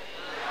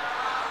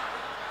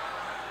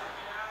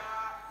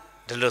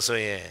ဒီလိုဆို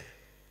ရင်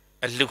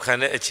အလူခံ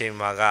တဲ့အချိန်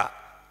မှာက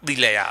သိ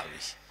လိုက်ရ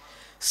ပြီ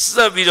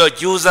Sabiro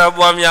Jusa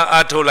Buamia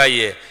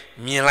Atolaye,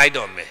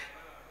 Milaidome.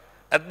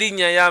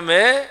 Adinya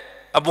Yame,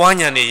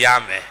 Abuanyani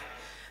Yame.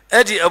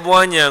 Edi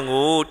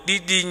Abuanyango,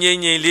 Didi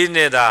Nye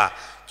Lineda,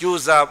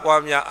 Jusa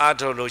Buamia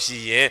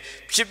Atoloshi,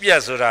 Chipia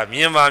Sura,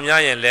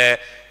 Miamia and Le,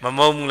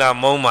 Mamomula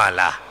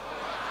Momala.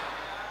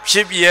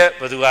 Chipia,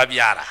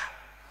 Baduabiara.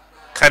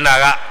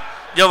 Kanaga,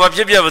 Yoba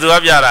Chipia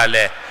Baduabiara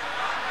le.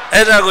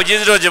 Eda go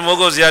Jesus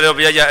Mogok Zero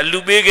Pia,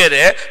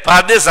 Lubigere,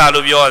 Padesa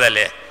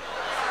Lubiole.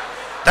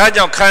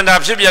 Tajo Kanda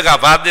Chipia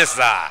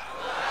Padesa.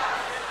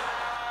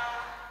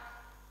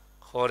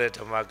 Hore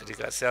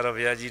Tamakrika, Sarah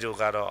Viajido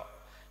Garo,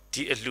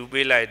 T.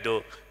 Lubela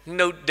do,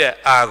 note the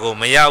Ago,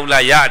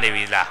 Mayaula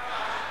Yanivilla.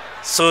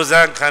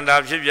 Susan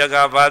Kanda Chipia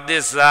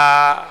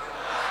Padesa.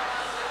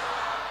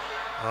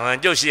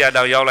 Josia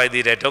Yola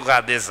did a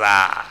toka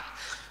desa.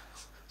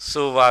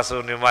 Suva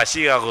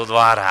Sunimashia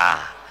Gudwara.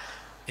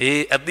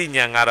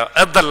 Adinyangaro,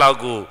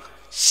 Adalagu,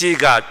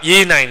 Shiga,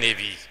 Yena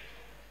Navy.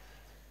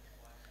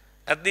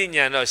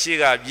 Adinyano,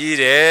 Shiga,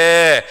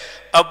 Yire,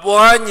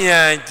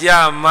 Abuanya,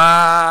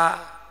 Jama.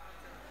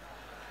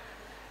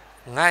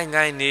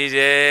 Ngai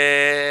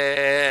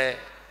needed.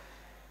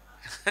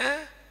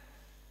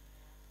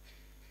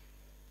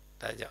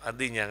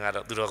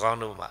 Adinyangaro,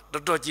 Duroganuma.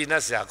 Dr.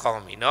 Ginasia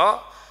call me,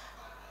 no?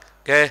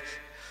 Okay,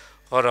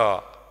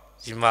 Horo,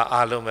 Jima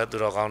Alum at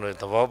Durogan,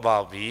 the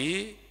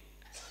Bobabi.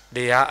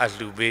 They are at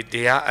Lube,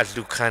 they are at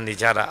Lucan,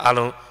 Jara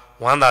Alum,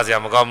 one does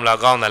Yamagamla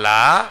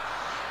Gonala.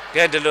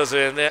 Get the Los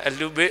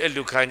Lube,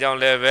 Lucan John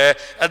Leve,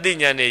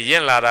 Adinyani,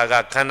 Yen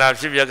Laraga, Kana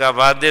Shibiaga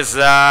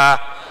Badesa.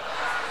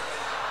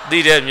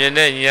 Did it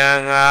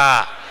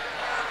Yanga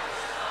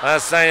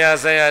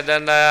Asaya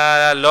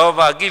Dana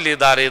Lova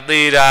Gilidari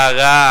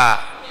Diraga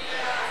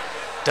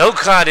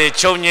Tokari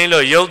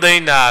Chonilo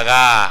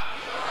Yodenaga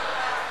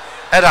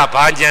Era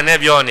Banjane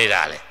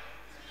Bionidale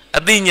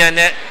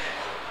Adinyane.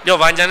 Yo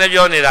Vanjana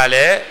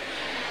Bionirale,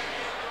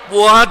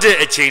 what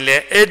a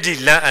chile, Eddie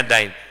La and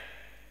Dine.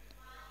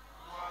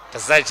 The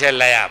Sacha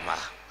Layama.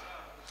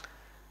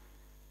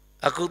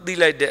 I could be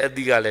like the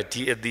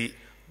Edigality at the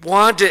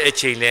what a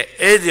chile,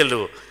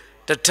 Edilu,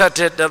 the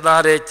Tatet the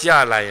Dare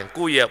Jala and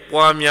Kuya,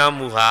 Wamia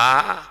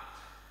Muha,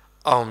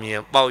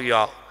 Omia,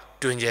 Boya,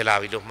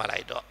 Tunjela Vido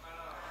Malaido.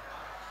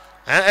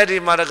 And Eddie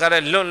Maragara,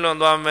 London,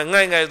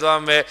 Nanga,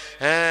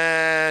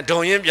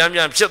 Don't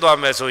Yam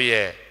Chitwame so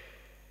ye.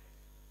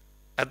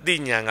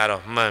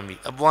 Adinyangaro, Mammy,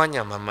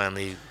 Abuanya,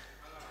 Mammy,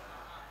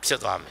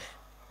 Shatame.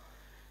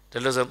 The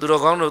lesson to the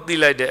Gono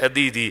Dila de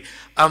Adidi,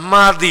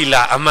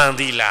 Amadila,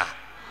 Amandila.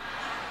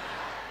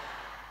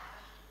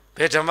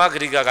 Peter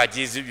Magriga,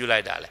 Jesus, you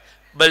like that.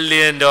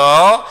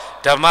 Belindo,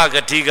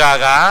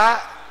 Tamagatigaga,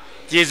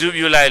 Jesus,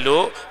 you like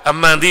lo,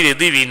 Amandili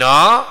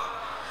Divino,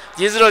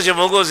 Jesus,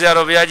 Mogok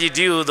Zero Viaji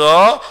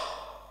Diudo,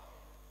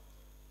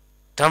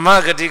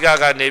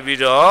 Tamagatigaga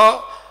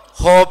Nebido.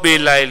 Hobe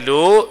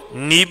Lailo,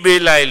 Nibe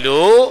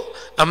Lailo,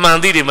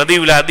 Amandi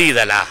Madivla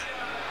Didala.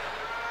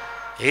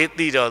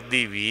 Hetido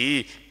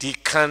Divi,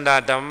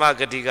 Dikanda Dhamma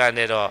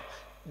Nero,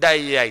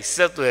 Daya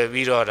Setwe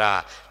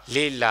Virora,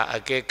 Lila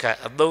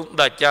Akeka, Don't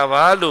that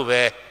Java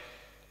Lube,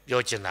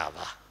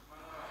 Yojanava.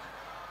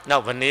 Now,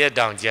 when near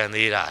down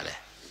Janirale.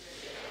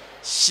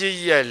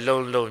 She a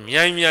low,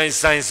 Yam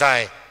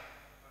Sai,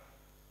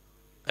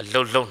 a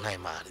low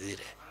Naima.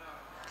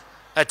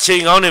 A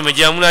chain on him,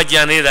 Jamuna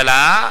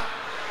Janidala.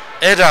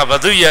 Era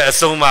Baduya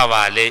Soma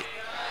Valley.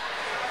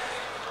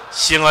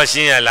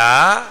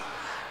 Shingoshiala,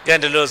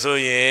 Gandaloso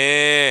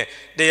ye,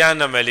 the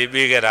Anameli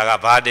bigger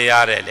Agapa de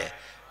Arele.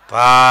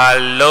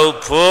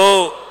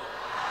 Palopo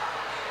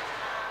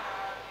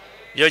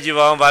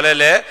Yojivan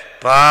Valele,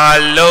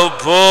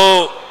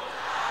 Palopo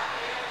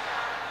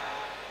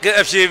Get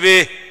a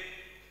shibi.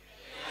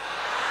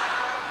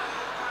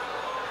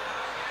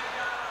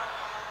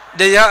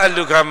 They are a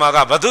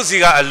Lucamaga,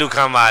 Badusiga a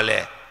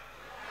Lucamale.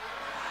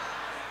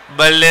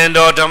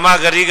 Belendo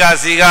Tamagariga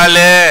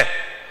Sigale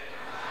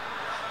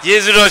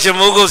Jesus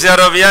Mogok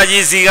Zero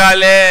Viaji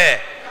Sigale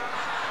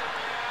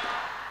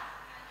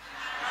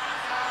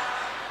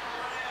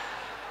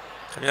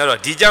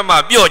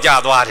Dijama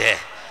Bioja Dware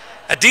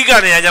a Diga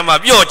Yama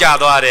Bioja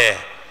Dware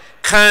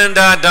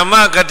Kanda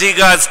Dhamma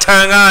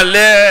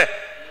Tangale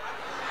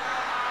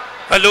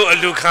Hello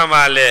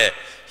Lukamale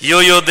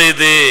Yo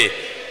de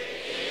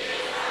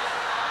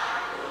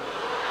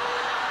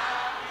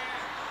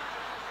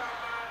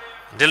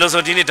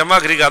Delosotini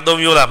Tamagriga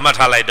Domula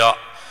Matalaido.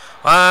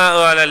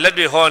 Ah, let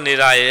me hold it.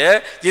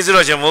 I,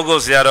 Jesus Mogok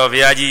Zero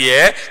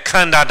Viaji,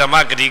 Kanda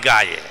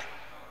Tamagriga.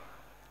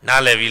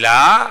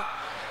 Nalevilla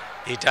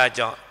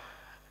Itajon.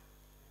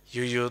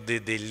 You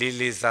did the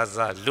Lily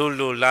Zaza,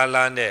 Lulu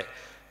Lalane,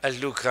 a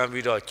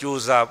Lucamido,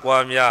 Jusa,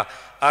 Wamia,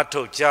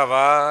 Ato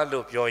Java,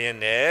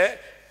 Lupioyene,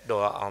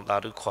 Doa on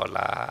the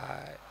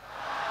Rucola.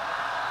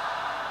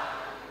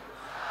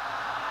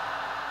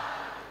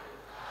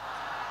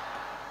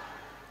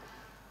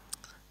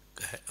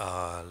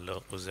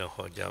 Look, was a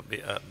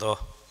Hojabi at the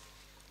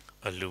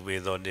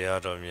Alubido de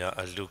Adomia,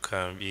 a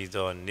Lucam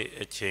Bido,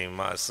 a chain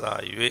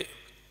massa, you.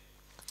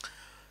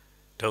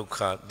 ဒုက္ခ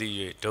သိ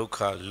၍ဒုက္ခ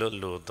လွတ်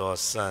လို့သော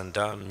စန္ဒ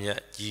မြ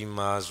တ်ကြီး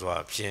မားစွာ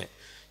ဖြင့်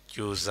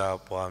ကြိုးစား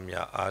ပွား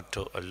များအား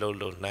ထုတ်အလုပ်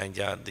လုပ်နိုင်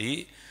ကြသည်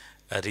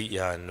အရိ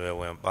ယာနွယ်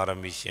ဝင်ပါရ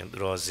မီရှင်သူ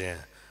တော်စင်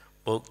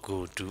ပုဂ္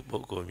ဂိုလ်သူပု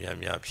ဂ္ဂိုလ်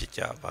များဖြစ်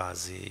ကြပါ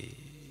စေ